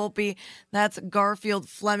Gianna Volpe. That's Garfield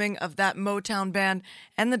Fleming of that Motown band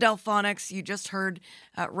and the Delphonics. You just heard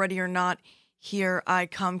Ready or Not. Here I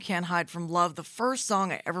Come, Can't Hide from Love, the first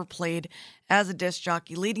song I ever played as a disc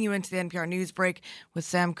jockey, leading you into the NPR News Break with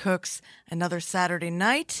Sam Cooke's Another Saturday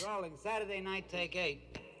Night. Rolling Saturday night, take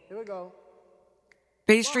 8. Here we go.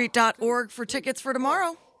 BayStreet.org for tickets for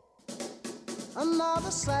tomorrow.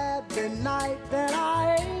 Another Saturday night that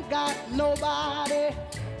I ain't got nobody.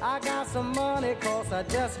 I got some money 'cause I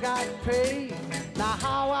just got paid. Now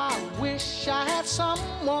how I wish I had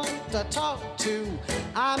someone to talk to.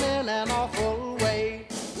 I'm in an awful way.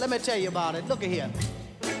 Let me tell you about it. Look at here.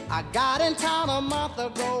 I got in town a month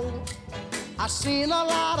ago. I seen a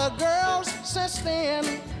lot of girls since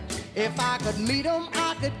then. If I could meet them,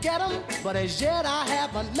 I could get them, but as yet I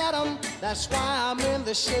haven't met them. That's why I'm in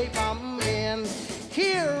the shape I'm in.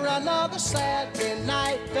 Here another Saturday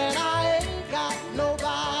night that I ain't got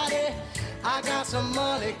nobody. I got some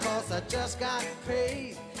money 'cause I just got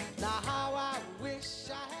paid. Now how I wish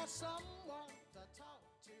I had someone to talk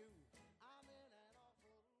to. I'm in an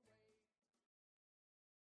awful way.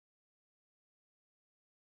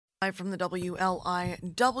 Live from the WLI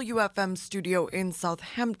WFM studio in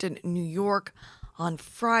Southampton, New York on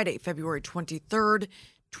Friday, February 23rd,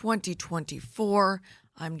 2024.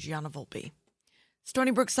 I'm Gianna Volpe.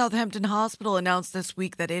 Stony Brook Southampton Hospital announced this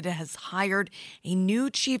week that it has hired a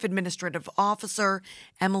new chief administrative officer,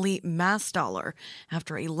 Emily Mastaller,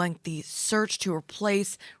 after a lengthy search to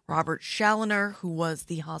replace Robert Challoner, who was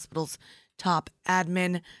the hospital's top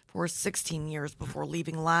admin for 16 years before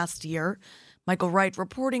leaving last year. Michael Wright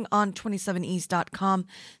reporting on 27east.com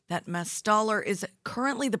that Mastaller is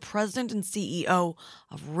currently the president and CEO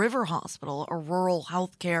of River Hospital, a rural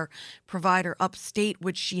health care provider upstate,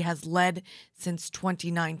 which she has led since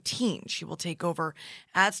 2019. She will take over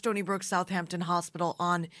at Stony Brook Southampton Hospital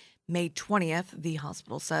on May 20th, the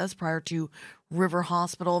hospital says. Prior to River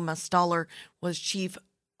Hospital, Mastaller was chief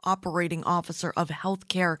operating officer of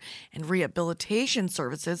healthcare and rehabilitation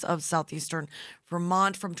services of southeastern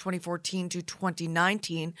Vermont from 2014 to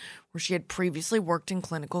 2019, where she had previously worked in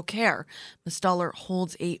clinical care. Mastaller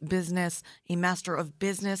holds a Master of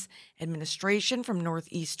Business Administration from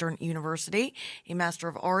Northeastern University, a Master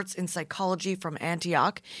of Arts in Psychology from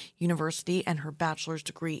Antioch University, and her bachelor's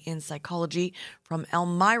degree in psychology from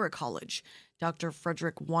Elmira College. Dr.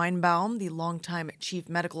 Frederick Weinbaum, the longtime chief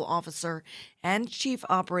medical officer and chief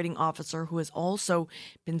operating officer, who has also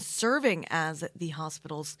been serving as the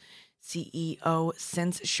hospital's CEO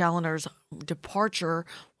since Challoner's departure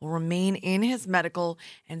will remain in his medical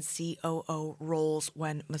and COO roles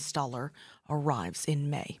when Mustaller arrives in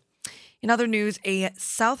May. In other news, a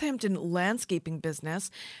Southampton landscaping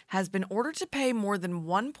business has been ordered to pay more than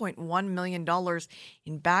 $1.1 million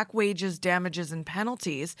in back wages, damages, and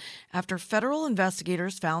penalties after federal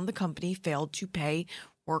investigators found the company failed to pay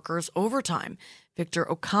workers overtime. Victor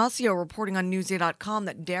Ocasio reporting on Newsday.com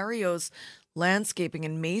that Dario's Landscaping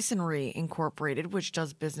and Masonry Incorporated, which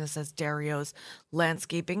does business as Dario's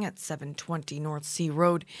Landscaping at 720 North Sea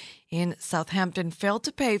Road in Southampton, failed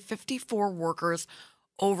to pay 54 workers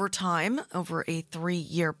overtime over a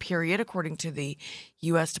 3-year period, according to the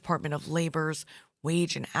U.S. Department of Labor's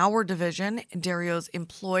Wage and Hour Division. Dario's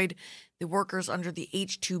employed the workers under the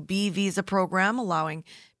H-2B visa program, allowing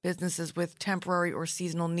businesses with temporary or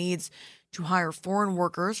seasonal needs to hire foreign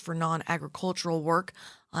workers for non-agricultural work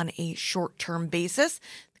on a short-term basis.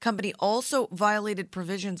 The company also violated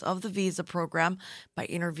provisions of the visa program by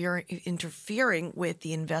interfering with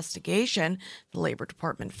the investigation. The Labor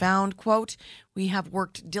Department found, quote, "We have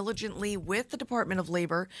worked diligently with the Department of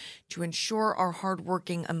Labor to ensure our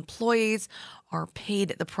hardworking employees are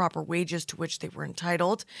paid the proper wages to which they were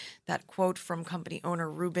entitled." That quote from company owner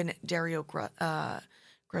Ruben Dario Gracia,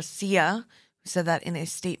 who said that in a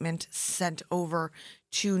statement sent over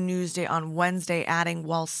to Newsday on Wednesday, adding,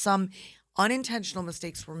 "While some unintentional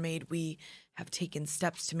mistakes were made, we have taken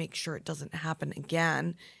steps to make sure it doesn't happen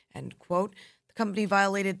again," end quote. The company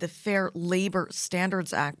violated the Fair Labor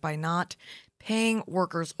Standards Act by not paying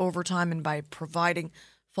workers overtime and by providing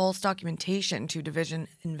false documentation to division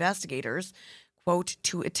investigators, quote,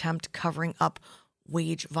 to attempt covering up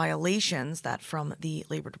wage violations. That from the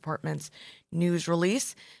Labor Department's news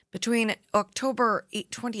release. Between October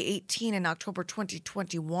 2018 and October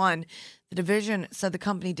 2021, the division said the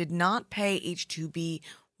company did not pay H-2B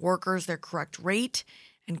workers their correct rate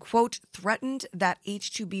and, quote, threatened that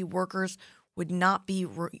H-2B workers would not be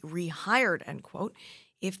rehired, end quote,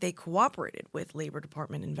 if they cooperated with Labor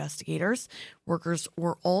Department investigators. Workers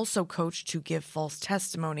were also coached to give false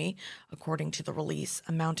testimony, according to the release,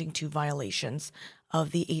 amounting to violations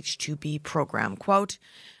of the H-2B program. Quote,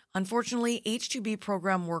 "Unfortunately, H-2B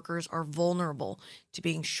program workers are vulnerable to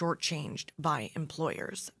being shortchanged by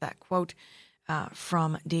employers." That quote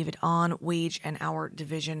from David On, Wage and Hour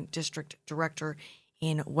Division District Director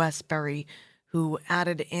in Westbury, who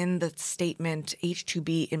added in the statement,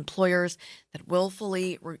 H-2B employers that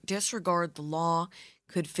willfully disregard the law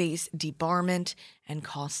could face debarment and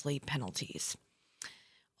costly penalties.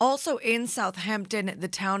 Also in Southampton, the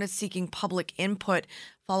town is seeking public input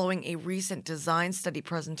following a recent design study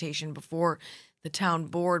presentation before the town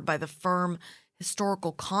board by the firm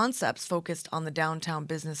Historical Concepts focused on the downtown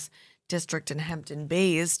business district in Hampton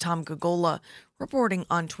Bays. Tom Gagola reporting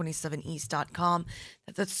on 27east.com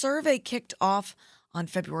that the survey kicked off on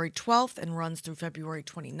February 12th and runs through February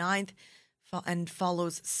 29th and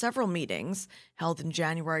follows several meetings held in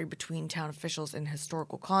January between town officials and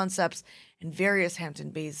Historical Concepts and various Hampton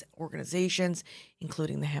Bays organizations,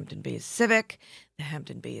 including the Hampton Bays Civic, the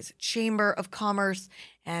Hampton Bays Chamber of Commerce,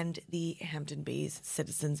 and the Hampton Bays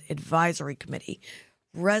Citizens Advisory Committee.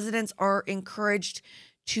 Residents are encouraged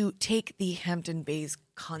to take the Hampton Bays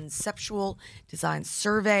Conceptual Design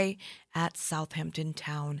Survey at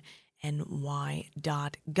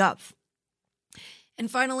southamptontownny.gov. And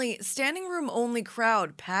finally, standing room only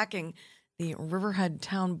crowd packing the Riverhead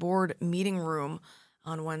Town Board meeting room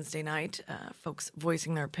on Wednesday night. Folks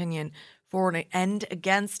voicing their opinion for and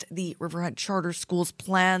against the Riverhead Charter School's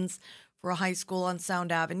plans for a high school on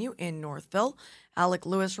Sound Avenue in Northville. Alec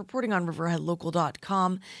Lewis reporting on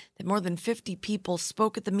riverheadlocal.com that more than 50 people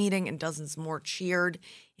spoke at the meeting and dozens more cheered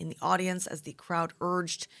in the audience as the crowd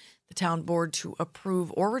urged the town board to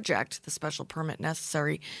approve or reject the special permit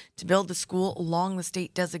necessary to build the school along the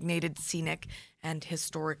state-designated scenic and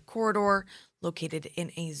historic corridor located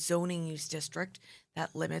in a zoning use district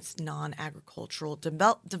that limits non-agricultural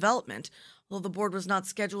development. Although the board was not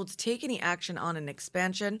scheduled to take any action on an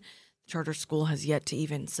expansion, the charter school has yet to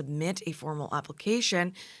even submit a formal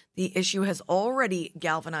application. The issue has already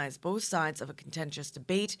galvanized both sides of a contentious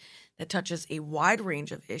debate that touches a wide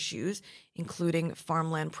range of issues, including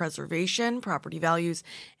farmland preservation, property values,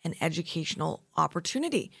 and educational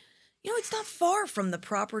opportunity. You know, it's not far from the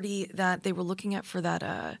property that they were looking at for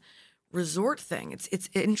that resort thing. It's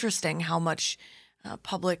interesting how much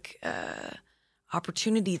public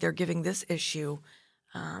opportunity they're giving this issue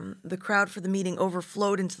The crowd for the meeting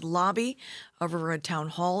overflowed into the lobby of Riverhead Town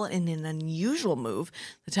Hall in an unusual move.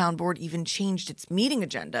 The town board even changed its meeting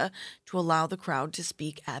agenda to allow the crowd to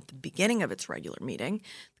speak at the beginning of its regular meeting.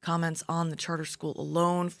 The comments on the charter school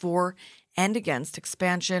alone for and against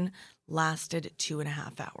expansion lasted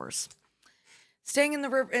 2.5 hours. Staying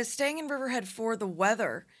in Riverhead for the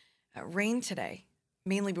weather, rain today.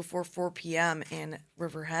 Mainly before 4 p.m. in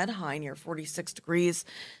Riverhead, high near 46 degrees.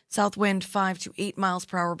 South wind 5 to 8 miles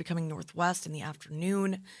per hour becoming northwest in the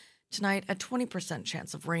afternoon. Tonight, a 20%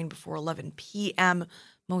 chance of rain before 11 p.m.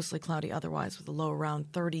 Mostly cloudy otherwise with a low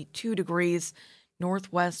around 32 degrees.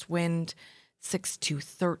 Northwest wind 6 to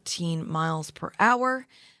 13 miles per hour.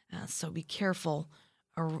 So be careful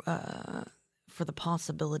for the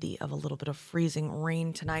possibility of a little bit of freezing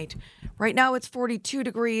rain tonight. Right now, it's 42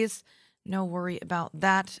 degrees. No worry about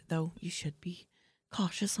that, though you should be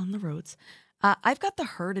cautious on the roads. I've got the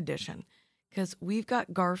Herd edition because we've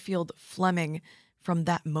got Garfield Fleming from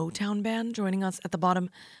that Motown band joining us at the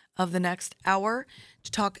bottom of the next hour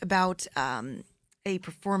to talk about a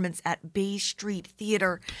performance at Bay Street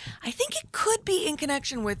Theater. I think it could be in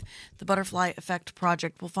connection with the Butterfly Effect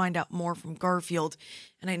project. We'll find out more from Garfield.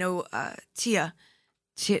 And I know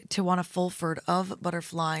Tijuana Fulford of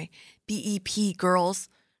Butterfly BEP Girls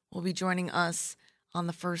will be joining us on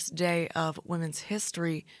the first day of Women's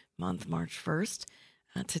History Month, March 1st,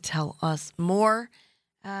 to tell us more.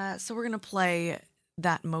 So we're going to play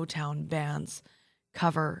that Motown band's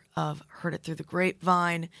cover of Heard It Through the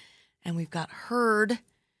Grapevine. And we've got Heard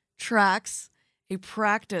Tracks, a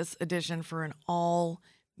practice edition for an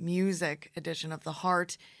all-music edition of The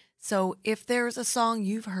Heart. So if there's a song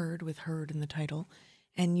you've heard with Heard in the title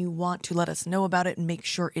and you want to let us know about it and make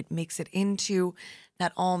sure it makes it into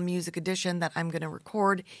that all-music edition that I'm going to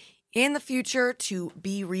record in the future to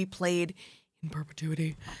be replayed in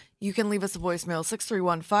perpetuity, you can leave us a voicemail,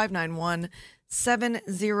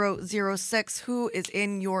 631-591-7006. Who is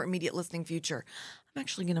in your immediate listening future? I'm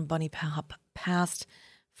actually going to bunny hop past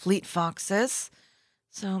Fleet Foxes,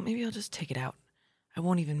 so maybe I'll just take it out. I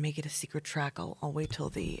won't even make it a secret track. I'll wait till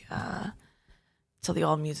the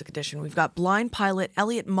all-music edition. We've got Blind Pilot,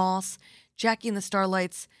 Elliot Moss, Jackie and the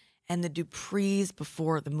Starlights, and the Duprees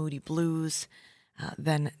before the Moody Blues,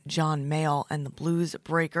 then John Mayall and the Blues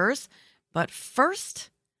Breakers. But first,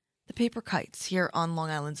 the Paper Kites here on Long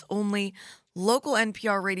Island's only local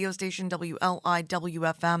NPR radio station,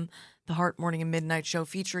 WLIWFM, the Heart Morning and Midnight Show,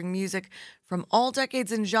 featuring music from all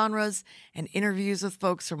decades and genres and interviews with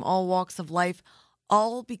folks from all walks of life,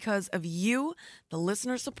 all because of you, the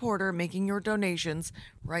listener supporter, making your donations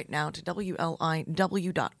right now to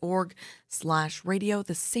WLIW.org/radio,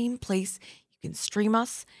 the same place you can stream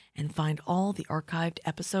us and find all the archived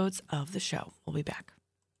episodes of the show. We'll be back.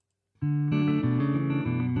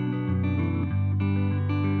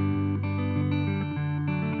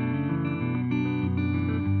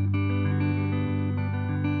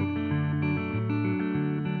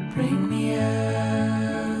 Bring me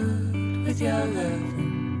out with your loving.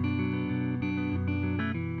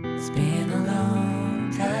 It's been a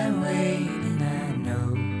long time waiting, I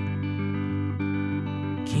know.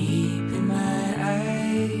 Keeping my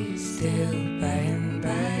eyes still by and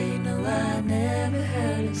by. No, I never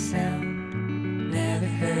heard a sound, never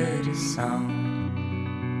heard a song.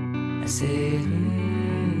 I sit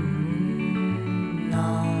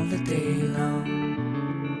all the day long.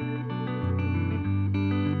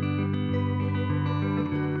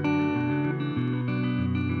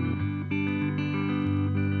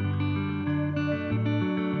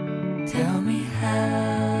 Tell me,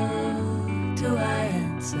 how do I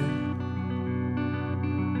answer?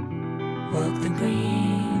 Walk the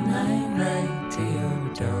green line right to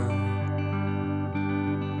your door.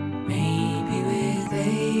 Maybe with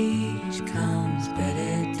age comes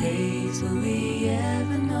better days. Will we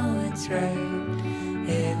ever know it's right,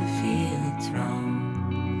 ever feel it's wrong?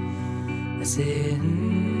 I sit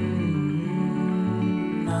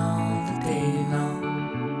all the day long.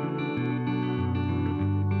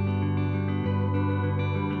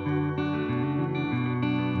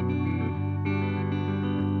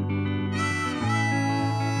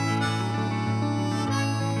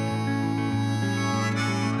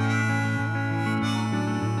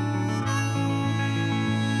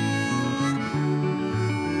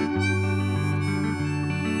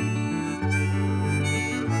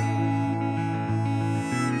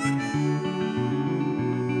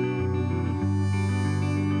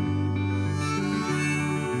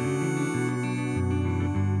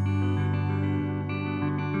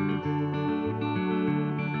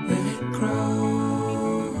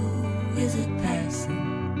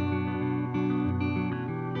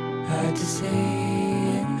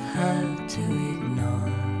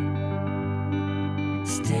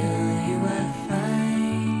 Still you are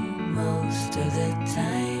fine most of the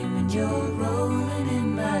time, and you're rolling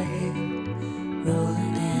in my head,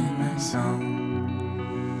 rolling in my song,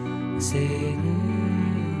 sitting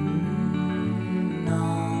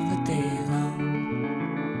all the day long.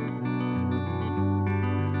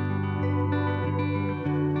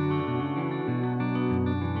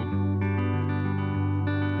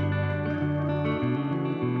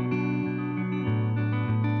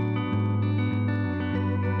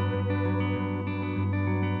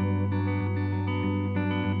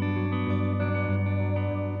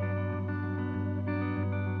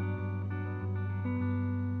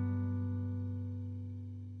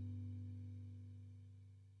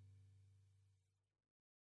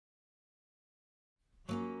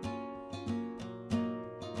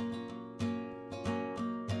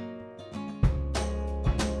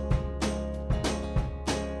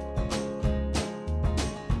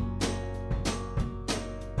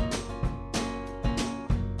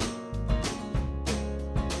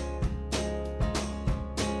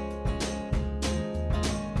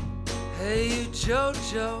 Hey, you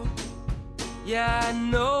Jojo, yeah, I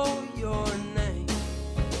know your name.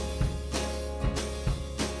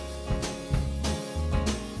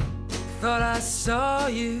 Thought I saw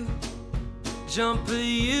you jump a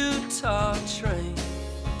Utah train,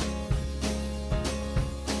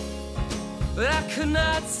 but I could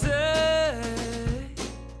not say,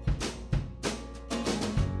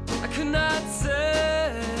 I could not say.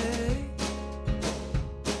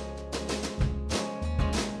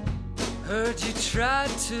 Heard you tried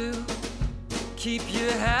to keep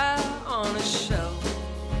your hat on a shelf.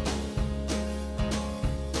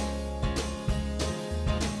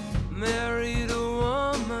 Married a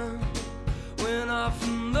woman, went off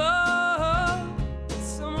in love with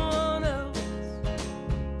someone else,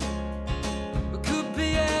 but could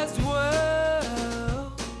be as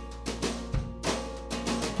well.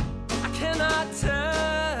 I cannot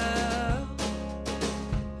tell.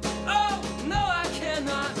 Oh, no, I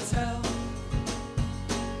cannot tell.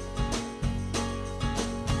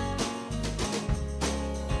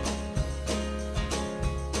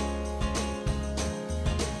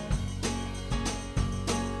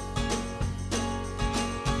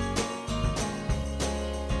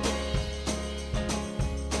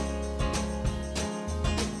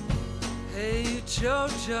 Hey,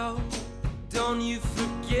 Jojo, don't you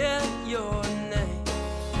forget your name.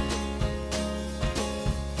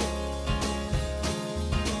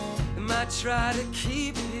 They might try to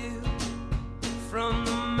keep you from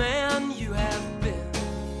the man you have been,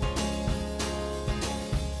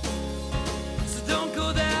 so don't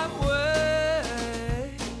go that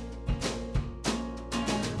way.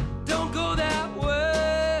 Don't go that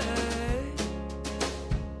way.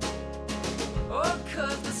 Oh,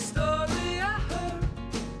 'cause the story I heard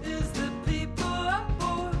is the people I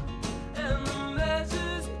bore and the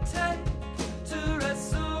measures you take to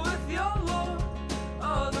wrestle with your Lord.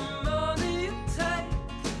 All the money you take,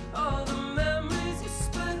 all the memories you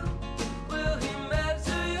spill. Will he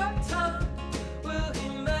measure your time? Will he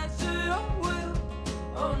measure your will?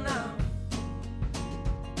 Oh, now.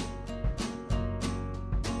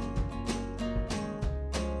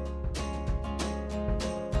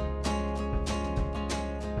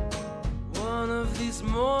 One of these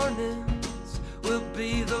mornings will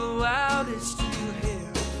be the loudest you hear.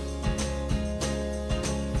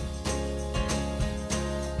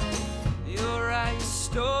 You'll write your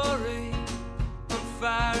story on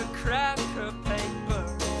firecracker paper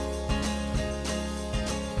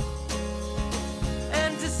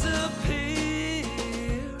and disappear.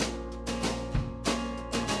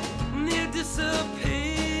 You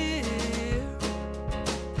disappear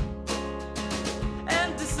and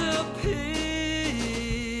disappear.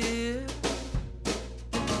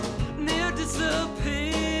 Near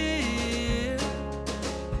disappear.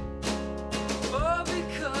 Oh,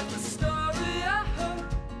 because the story I heard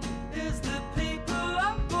is the people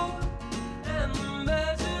I bore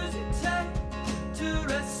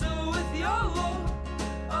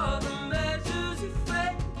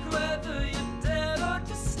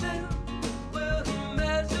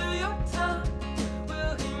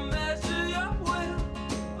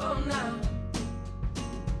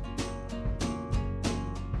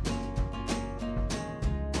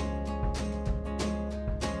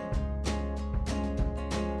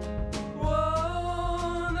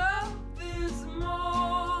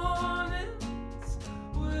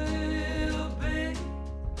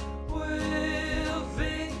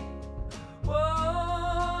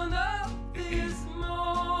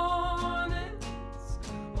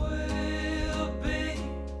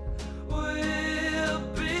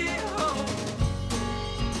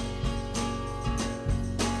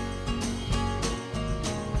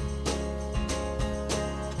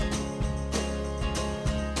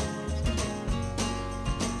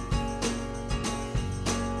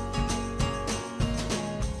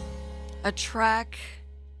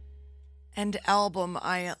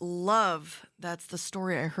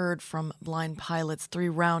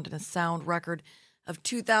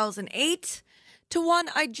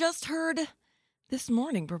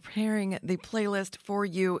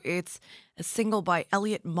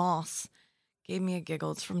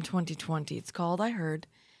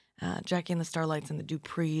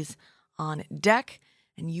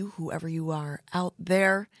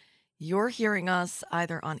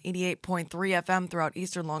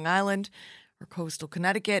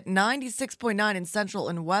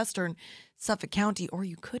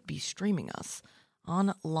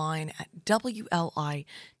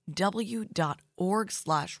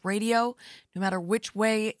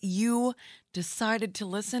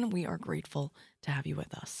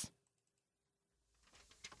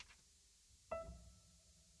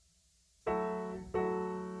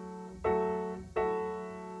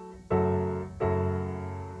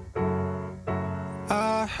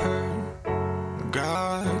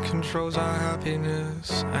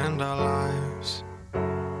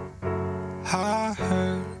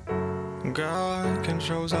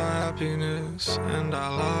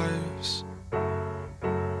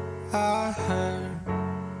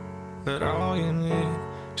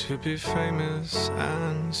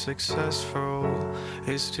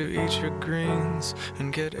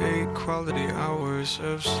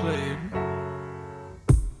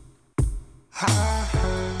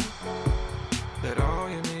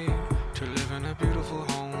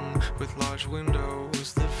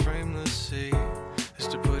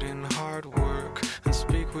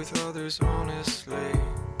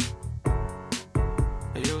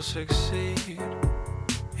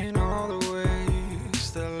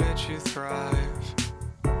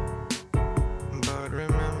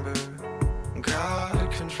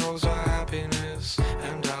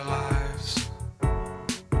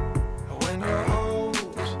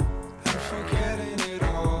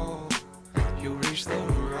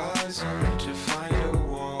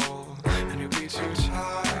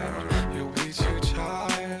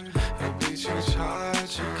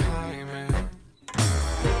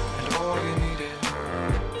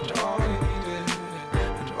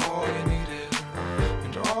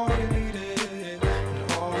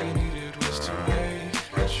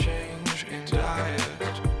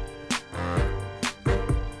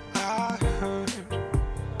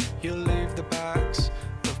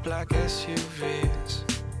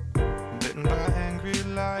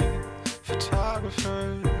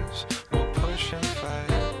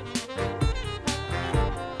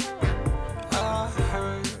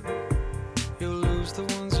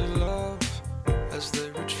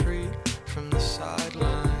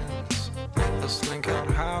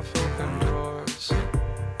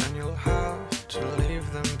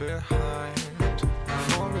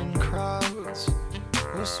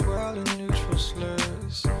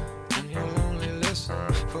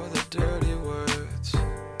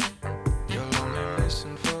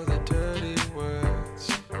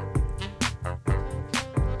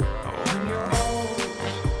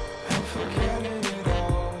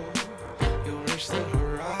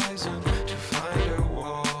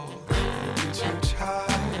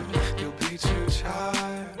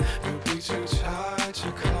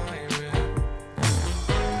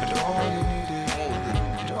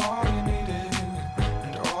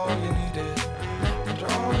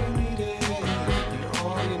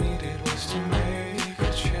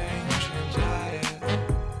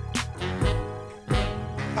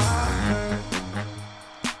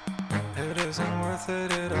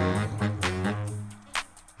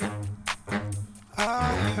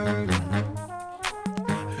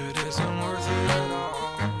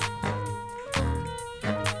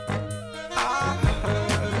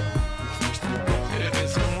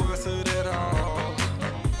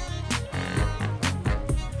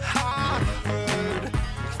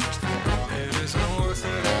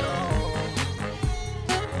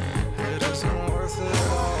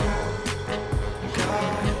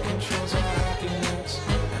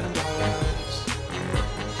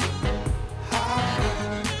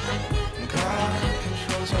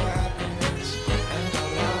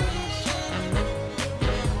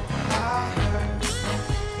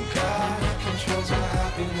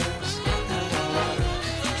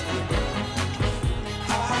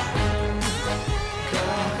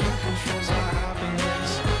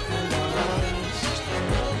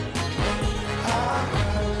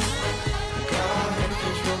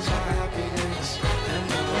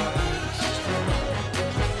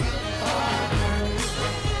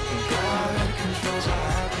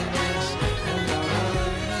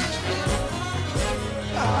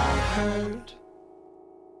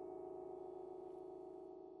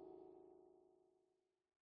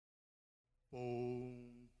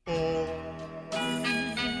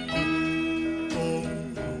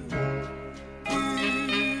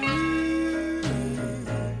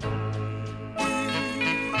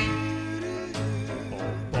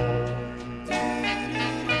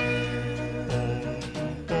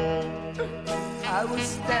was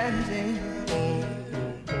standing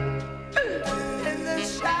in the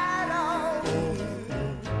shadow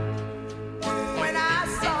when I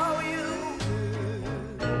saw you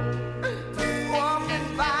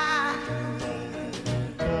walking by,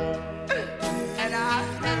 and I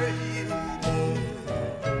heard you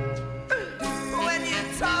when you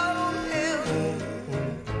told him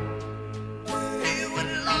you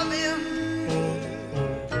would love him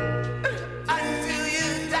until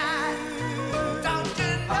you die. Don't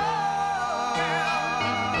you know, girl,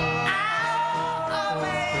 I'll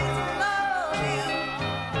always love you.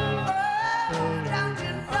 Oh, don't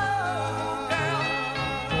you know, girl,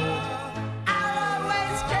 I'll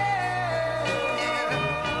always care.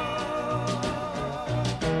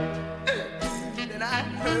 Then I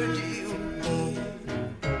heard you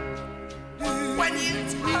when you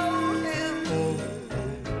told him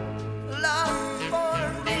love for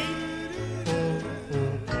me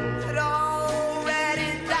had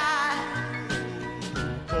already died.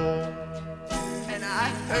 And I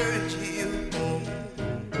heard you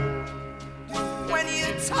when you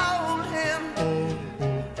told him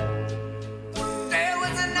there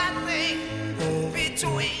was nothing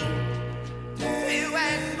between you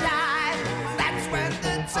and I. That's when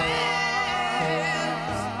the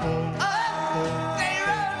tears, oh, they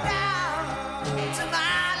rolled down to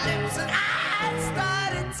my lips, and I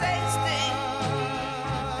started tasting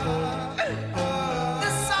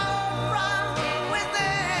the song from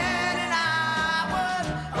within, and I was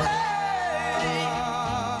hurting.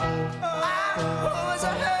 I was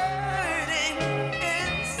hurting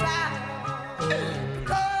inside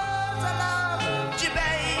because I loved you,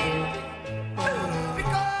 babe.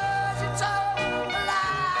 Because you told a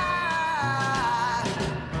lie.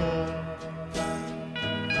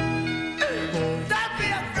 Don't be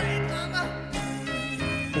afraid, mama.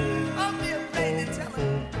 Don't be afraid to tell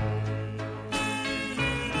him.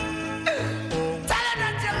 Tell him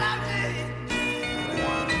that you love me.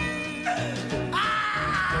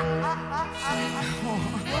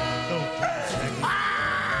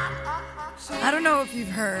 I don't know if you've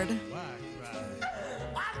heard.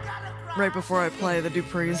 Right before I play the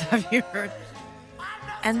Duprees, have you heard?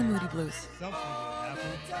 And the Moody Blues.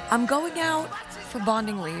 I'm going out for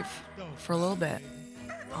bonding leave for a little bit.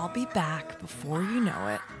 I'll be back before you know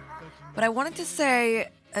it. But I wanted to say,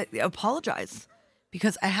 apologize,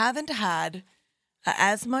 because I haven't had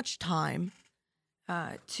as much time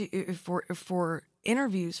for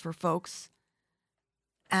interviews for folks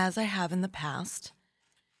as I have in the past,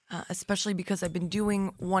 especially because I've been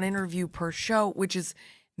doing one interview per show, which is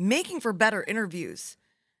making for better interviews.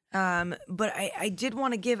 But I did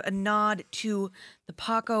want to give a nod to the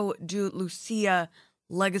Paco de Lucia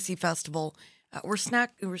Legacy Festival. We're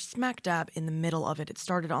smack dab in the middle of it. It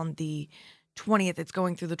started on the 20th. It's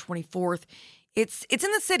going through the 24th. It's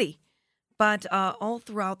in the city, but all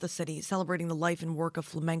throughout the city, celebrating the life and work of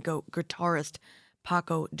flamenco guitarist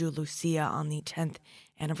Paco de Lucia on the 10th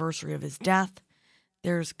anniversary of his death.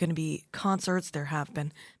 There's going to be concerts. There have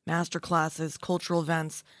been master classes, cultural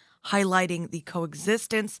events highlighting the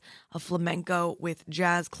coexistence of flamenco with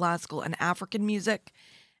jazz, classical, and African music.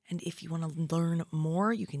 And if you want to learn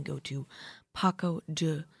more, you can go to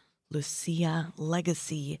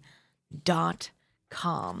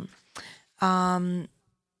pacodelucialegacy.com.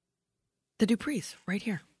 The Duprees, right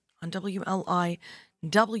here on WLI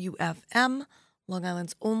WFM, Long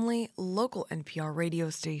Island's only local NPR radio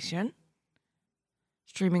station.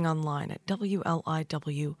 Streaming online at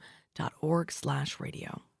wliw.org/radio.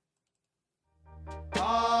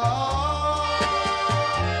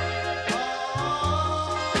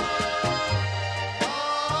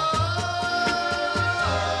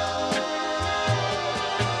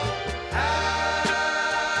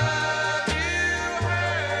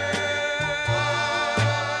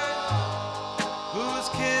 Who's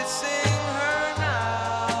kissing her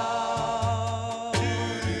now?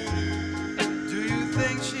 Do you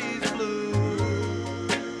think she's blue?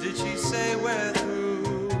 Did she say we're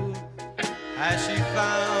through? Has she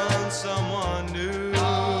found someone new?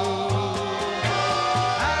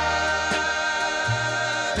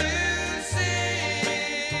 Have you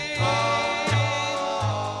seen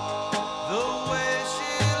the way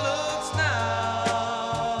she looks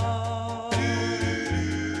now?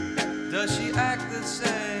 Does she act the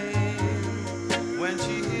same when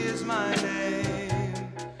she hears my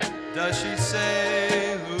name? Does she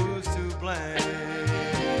say who's to blame?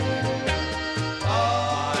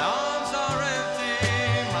 My arms are empty,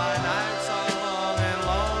 my nights are long and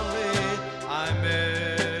lonely. I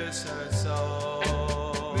miss her so.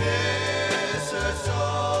 Miss her so.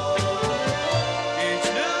 Each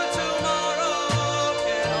new tomorrow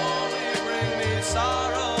can only bring me sorrow.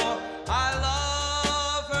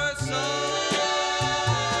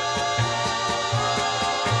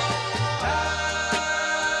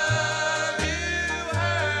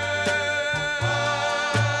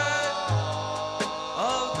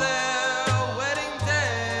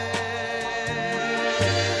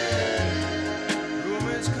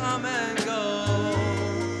 come and go.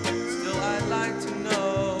 Still, I'd like to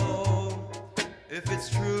know if it's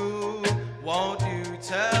true. Won't you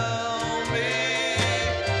tell me?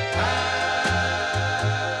 Have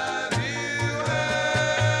you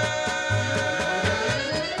heard?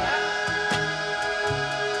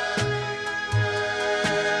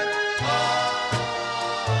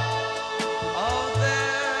 Of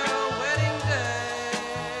their wedding day?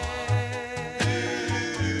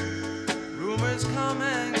 Rumors come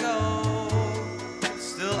and go.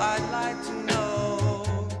 Still, I'd like to know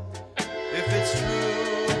if it's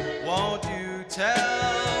true. Won't you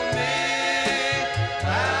tell me?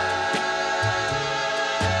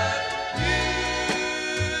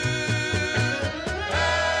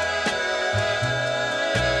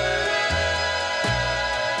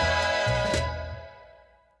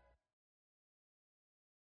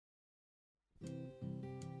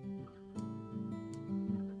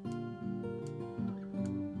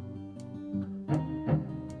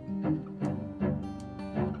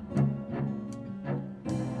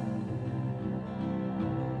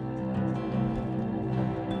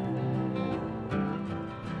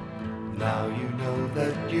 Now you know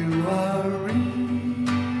that you are real.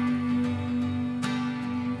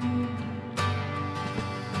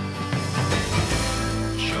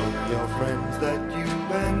 Show your friends that you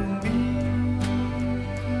and me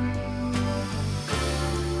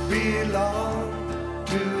belong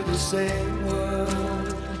to the same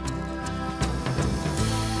world,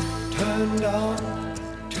 turned on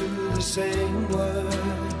to the same word.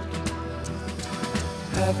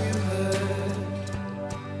 Have you heard?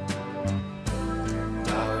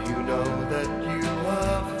 You know that you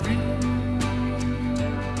are free.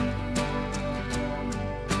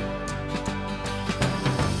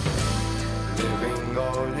 Living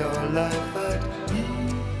all your life at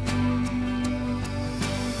ease.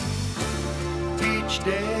 Each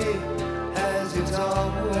day has its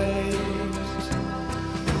own ways.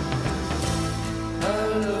 A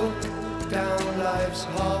look down life's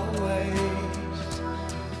hallways,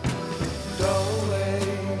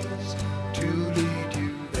 doorways to lead you.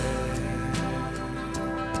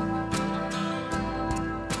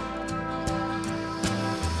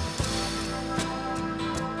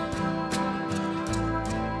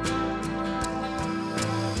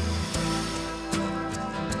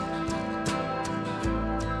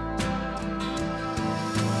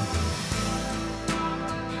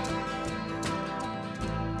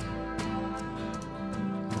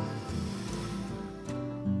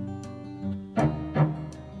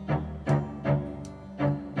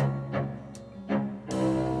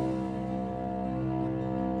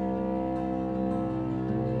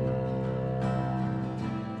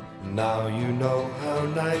 Now you know how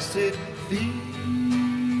nice it feels.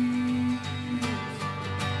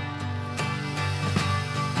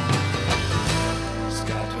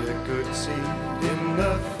 Scatter good seed in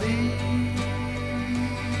the field.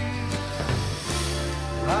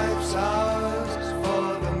 Life's ours for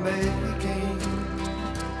the making.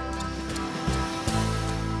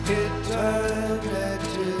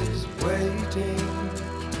 Eternity's waiting,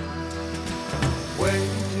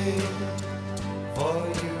 waiting for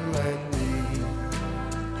you and me.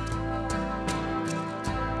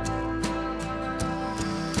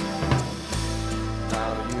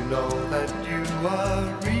 Now you know that you are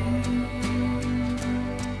real.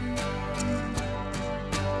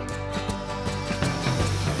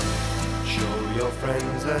 Show your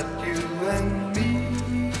friends that you and me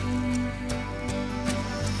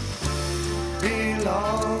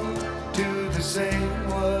belong to the same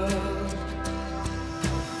world,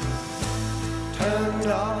 turned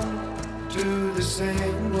on to the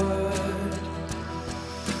same word.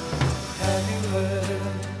 Have you heard?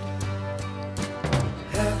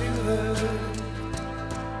 Have you heard?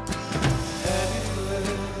 Have you heard?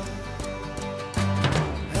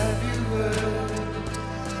 Have you heard?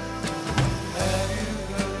 Have you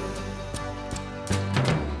heard?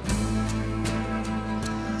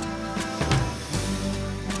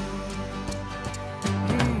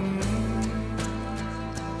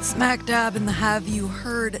 Smack dab in the Have You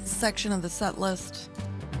Heard section of the set list.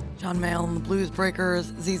 John Mayall and the Blues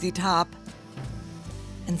Breakers, ZZ Top,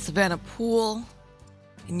 and Savannah Poole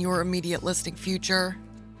in your immediate listing future.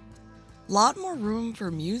 Lot more room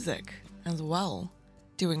for music as well,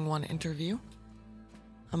 doing one interview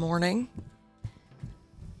a morning.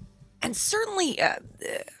 And certainly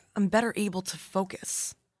I'm better able to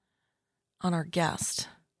focus on our guest,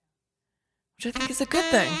 which I think is a good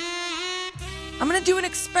thing. I'm going to do an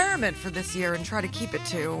experiment for this year and try to keep it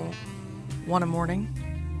to one a morning.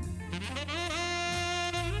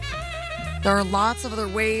 There are lots of other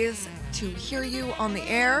ways to hear you on the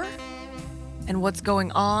air and what's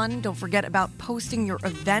going on. Don't forget about posting your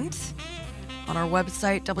event on our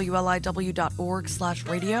website,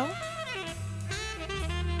 wliw.org/radio.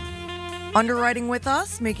 Underwriting with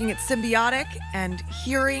us, making it symbiotic, and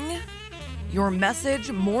hearing your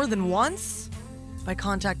message more than once by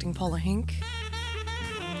contacting Paula Hink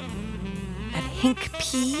at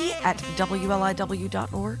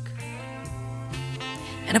hinkp@wliw.org.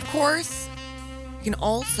 And of course, you can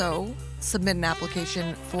also submit an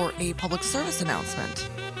application for a public service announcement.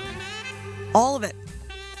 All of it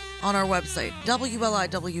on our website,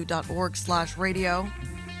 wliw.org/radio.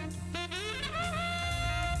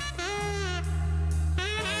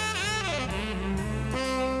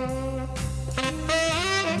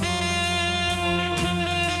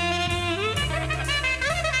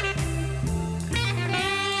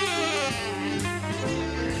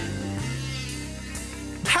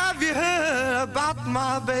 Have you heard about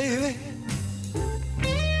my baby?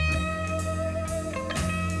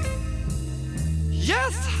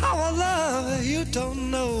 Yes, how I love her, you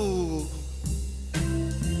don't know.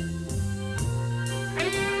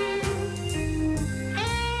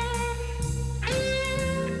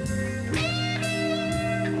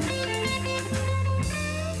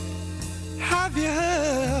 Have you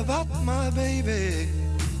heard about my baby?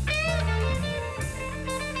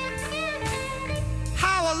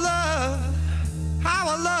 How I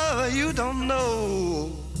love her, you don't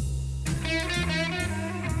know.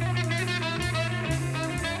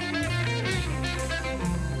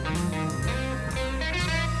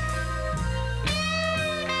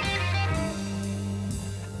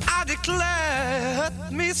 I declare, it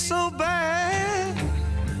hurt me so bad.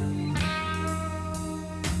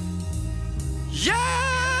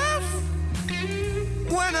 Yes,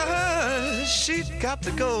 when I heard she'd got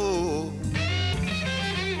to go.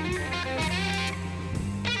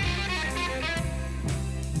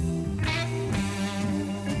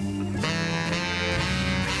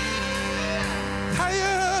 Have you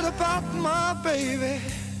heard about my baby?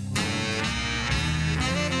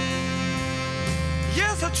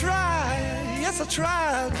 Yes, I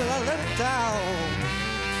tried, but I let it down.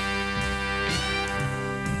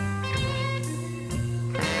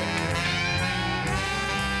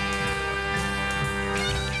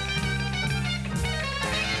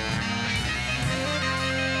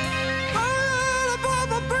 I heard about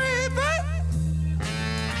my baby.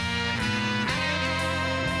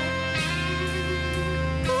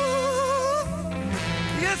 Ooh,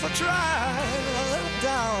 yes, I tried, but I let it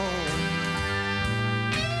down.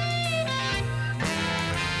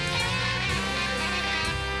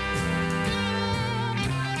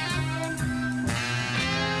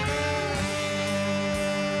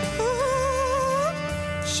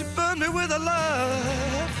 She burned me with a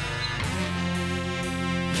love.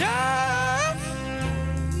 Yes,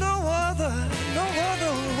 no other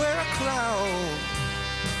will wear a crown.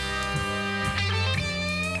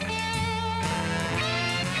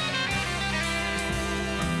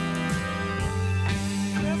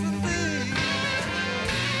 Yes, indeed.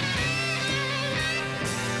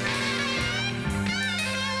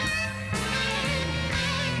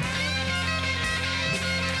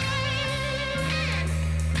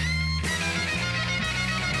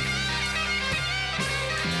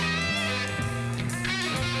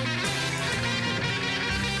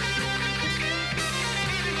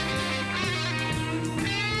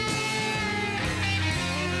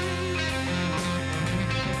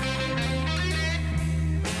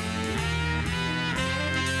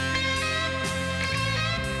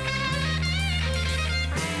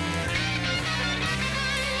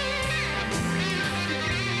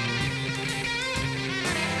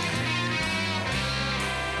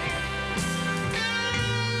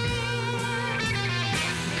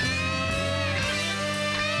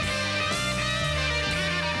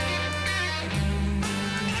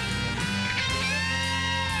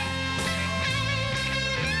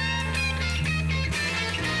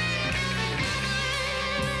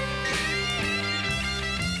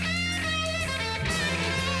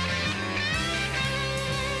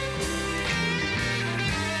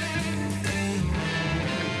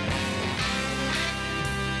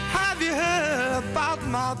 Have you heard about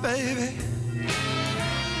my baby?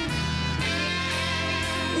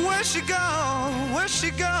 Where's she gone? Where's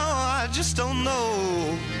she gone? I just don't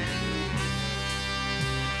know.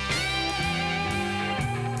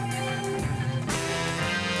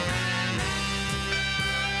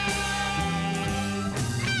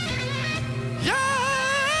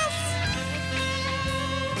 Yes,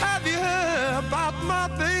 have you heard about my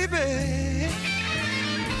baby?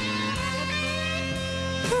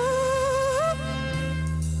 Ooh,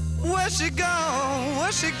 where's Where's she gone?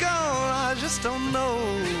 Where's she gone? I just don't know.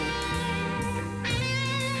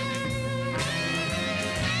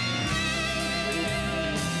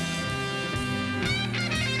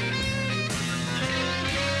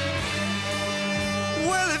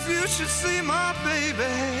 Well, if you should see my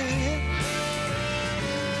baby,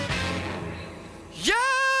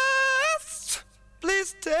 yes,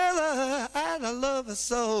 please tell her I love her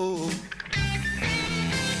so.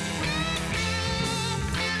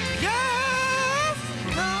 Yes,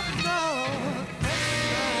 no, no.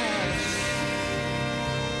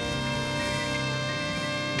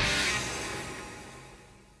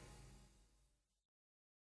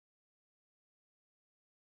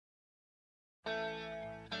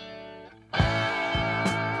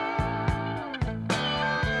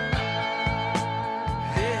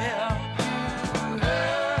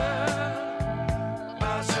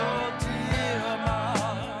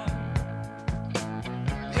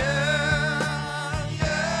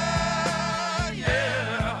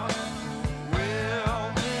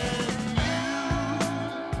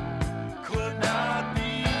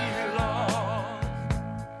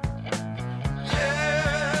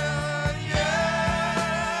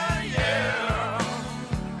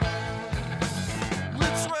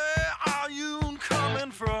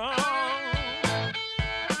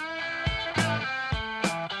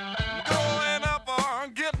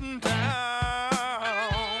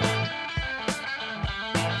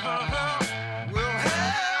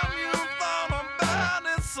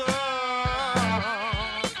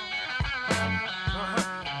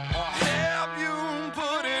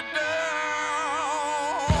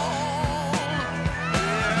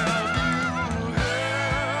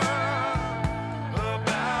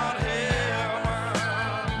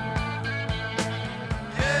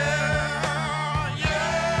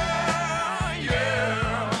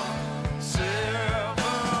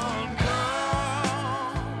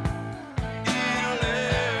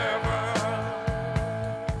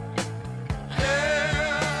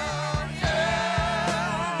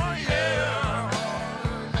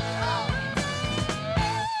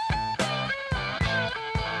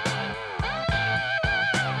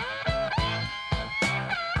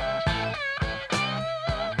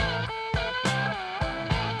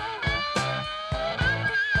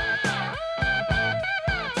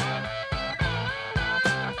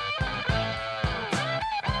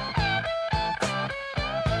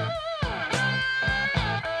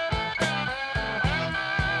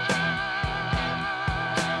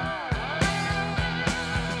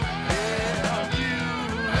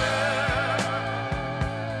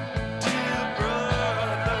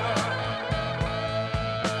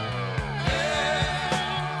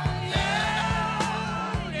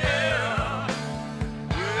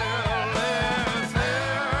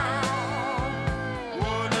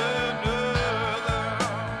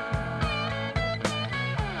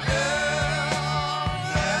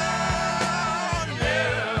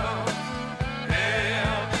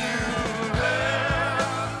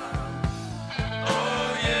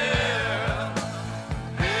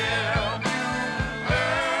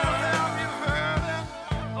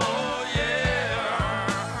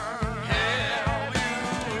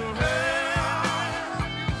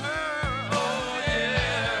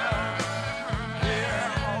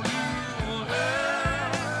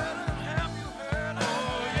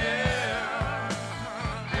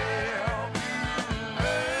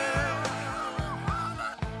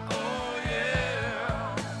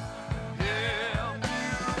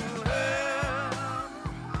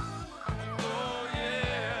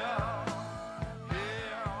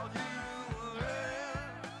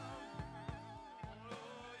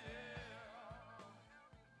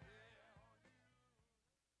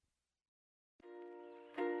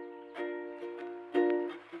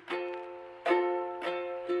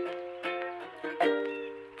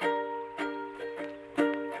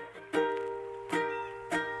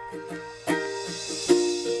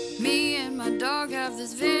 Have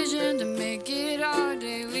this vision to make it our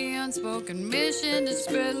daily unspoken mission to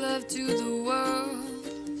spread love to the world.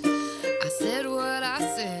 I said what I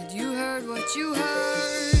said, you heard what you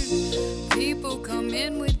heard. People come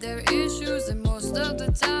in with their issues, and most of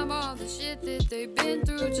the time all the shit that they've been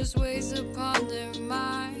through just weighs upon their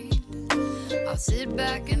mind. I'll sit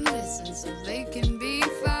back and listen so they can be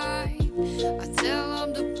fine. I tell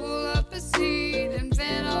them to pull up a seat and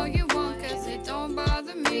vent all you want, 'cause it don't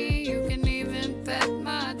bother me. You can even pet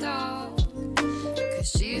my dog, 'cause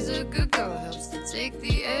she's a good girl, helps to take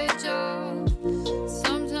the edge off.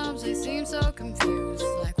 Sometimes they seem so confused,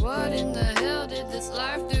 like what in the hell did this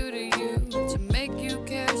life do to you to make you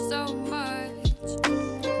care so much?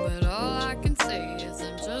 But all I can say is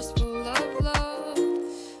I'm just full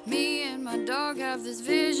dog have this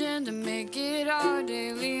vision to make it our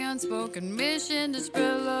daily unspoken mission to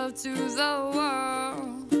spread love to the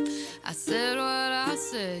world. I said what I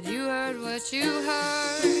said, you heard what you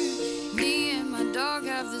heard. Me and my dog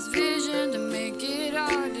have this vision to make it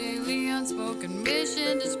our daily unspoken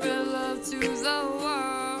mission to spread love to the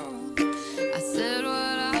world. I said what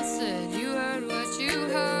I said, you heard what you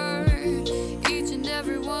heard. Each and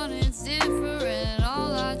every one is different.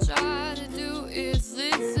 All I try to do is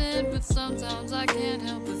listen, but sometimes I can't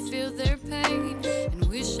help but feel their pain and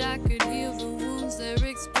wish I could heal the wounds they're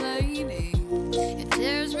explaining. It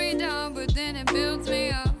tears me down, but then it builds me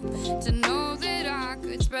up to know that I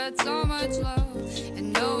could spread so much love.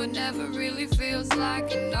 And no, it never really feels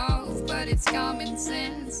like enough, but it's common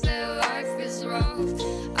sense that life is rough.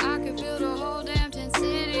 I could build a whole damn tent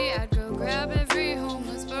city. I'd go grab every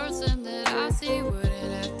homeless person that I see.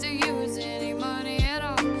 Wouldn't have to use any money at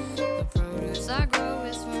all. The produce I grow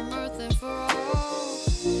is from earth and for all.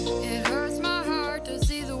 It hurts my heart to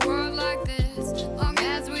see the world like this. Long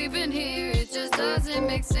as we've been here, it just doesn't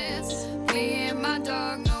make sense. Me and my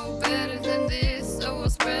dog know better than this, so we'll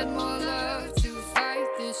spread more love to fight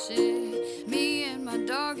this shit. Me and my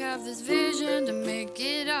dog have this vision to make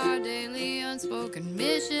it our daily unspoken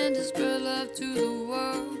mission to spread love to the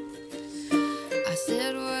world. I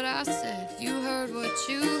said what I said, you heard what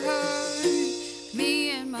you heard.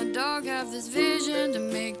 Me and my dog have this vision to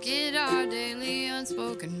make it our daily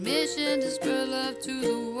unspoken mission to spread love to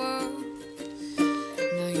the world.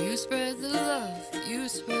 Now you spread the love, you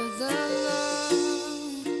spread the love.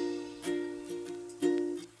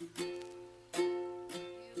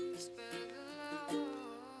 You spread the love.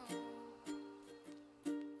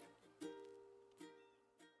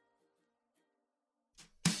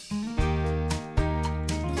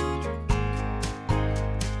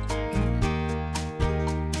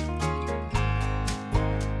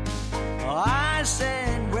 Oh, I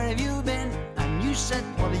said, where have you been? And you said,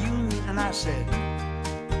 what do you mean? And I said,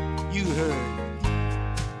 you heard.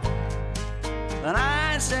 And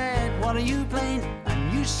I said, what are you playing?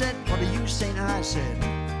 And you said, what are you saying? And I said,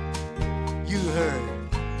 you heard.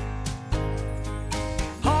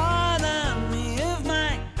 Pardon me if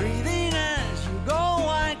my breathing as you go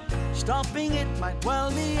white, stopping it might well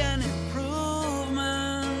be an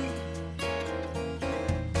improvement.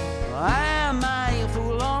 Am I a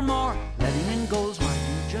fool or more, letting in goals while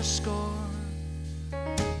you just score?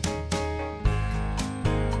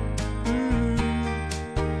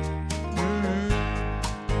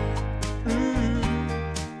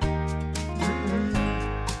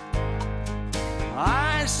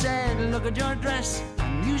 I said, look at your dress.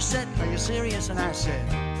 And you said, are you serious? And I said,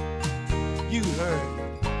 you heard.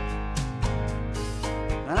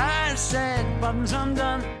 And I said, buttons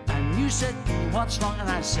undone. And you said, what's wrong? And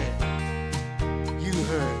I said, you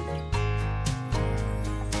heard.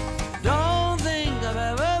 Don't think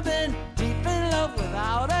I've ever been deep in love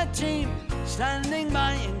without a team standing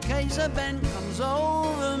by in case a bend comes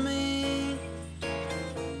over me.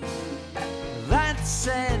 That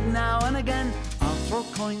said, now and again I'll throw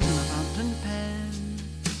coins in a fountain pen.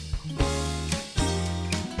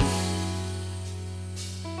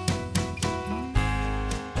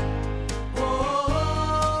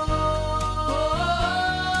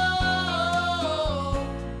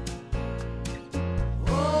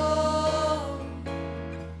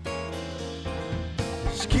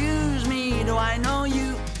 Excuse me, do I know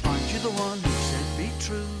you? Aren't you the one who said be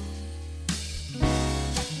true?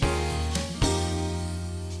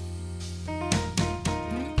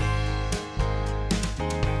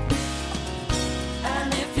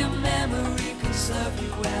 And if your memory can serve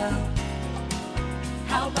you well,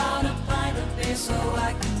 how about a pint of beer so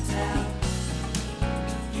I can tell?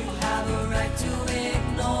 You have a right to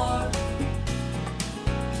ignore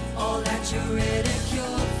all that you're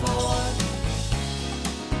ridiculed for.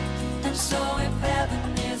 And so if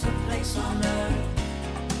heaven is a place on earth,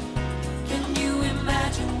 can you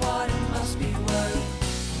imagine what it must be worth?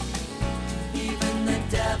 Even the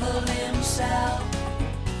devil himself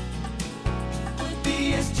would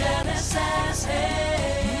be as jealous as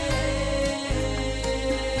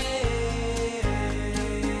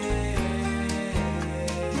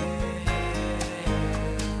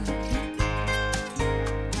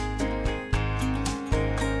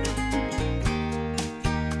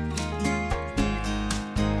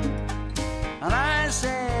And I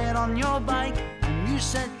said, on your bike. And you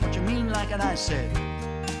said, what you mean like it? I said,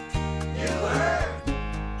 you heard.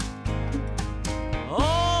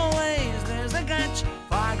 Always there's a catch.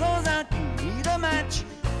 Fire goes out, you need a match.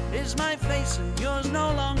 Is my face and yours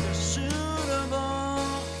no longer suitable?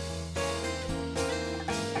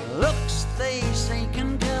 Looks they say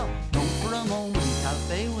can tell. Don't for a moment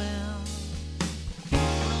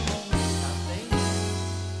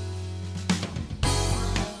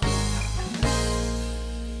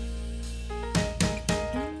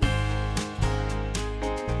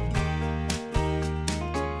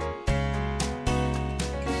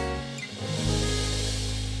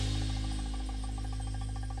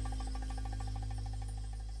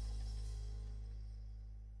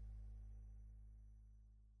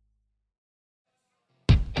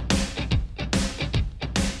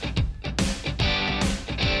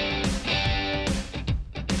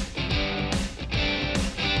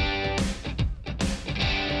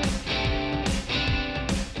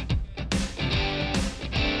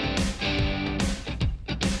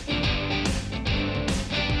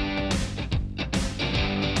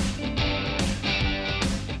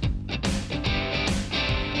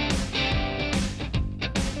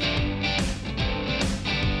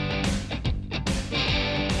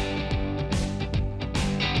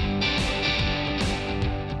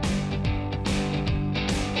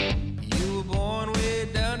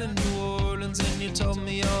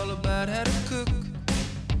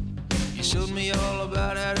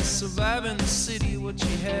survive in the city, what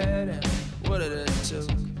you had and what it took.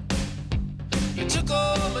 You took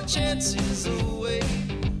all my chances away,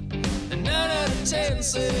 and 9 out of 10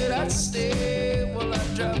 said I'd stay. Well, I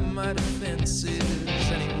dropped my defenses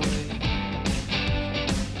anyway.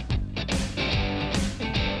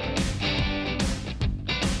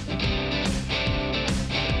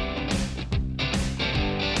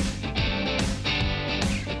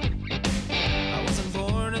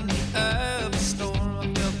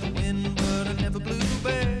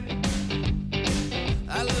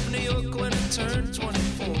 Turned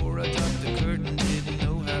 24, I dropped the curtain, didn't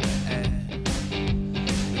know how to act.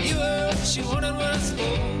 You heard what you wanted when I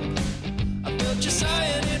spoke. I felt you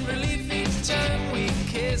sighing in relief each time we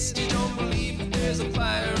kissed. You don't believe that there's a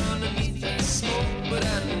fire underneath that smoke, but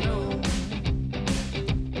I know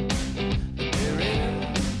that there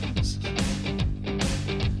is.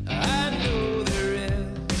 I know there is.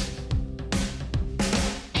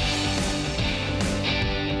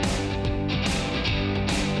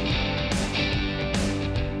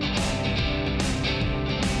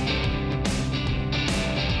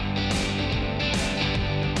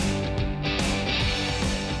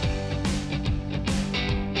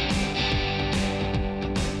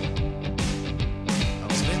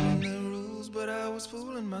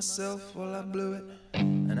 Myself, well, I blew it,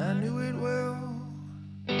 and I knew it well.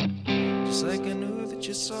 Just like I knew that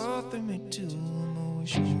you saw through me too. I'm always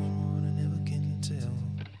showing what I never can tell.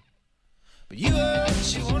 But you heard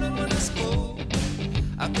what you wanted when I spoke.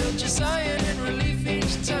 I felt you sighing in relief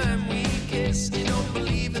each time we kissed. You don't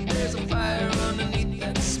believe that there's a fire underneath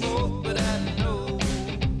that smoke, but I know.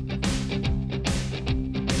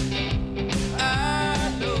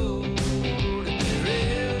 I know that there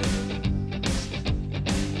is.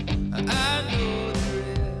 I know there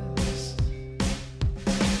is.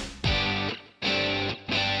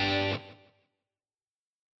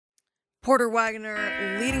 Porter Wagoner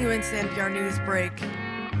leading you into the NPR News Break.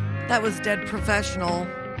 That was Dead Professional,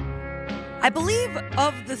 I believe,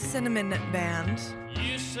 of the Cinnamon Band.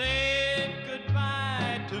 You said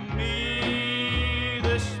goodbye to me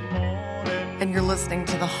this morning. And you're listening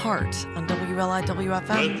to The Heart on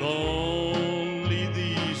WLIWFM. With only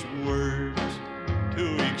these words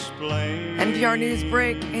to explain. NPR News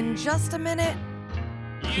Break in just a minute.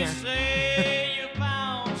 Here. You say you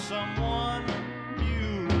found someone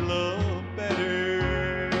you love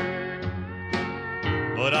better,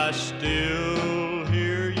 but I still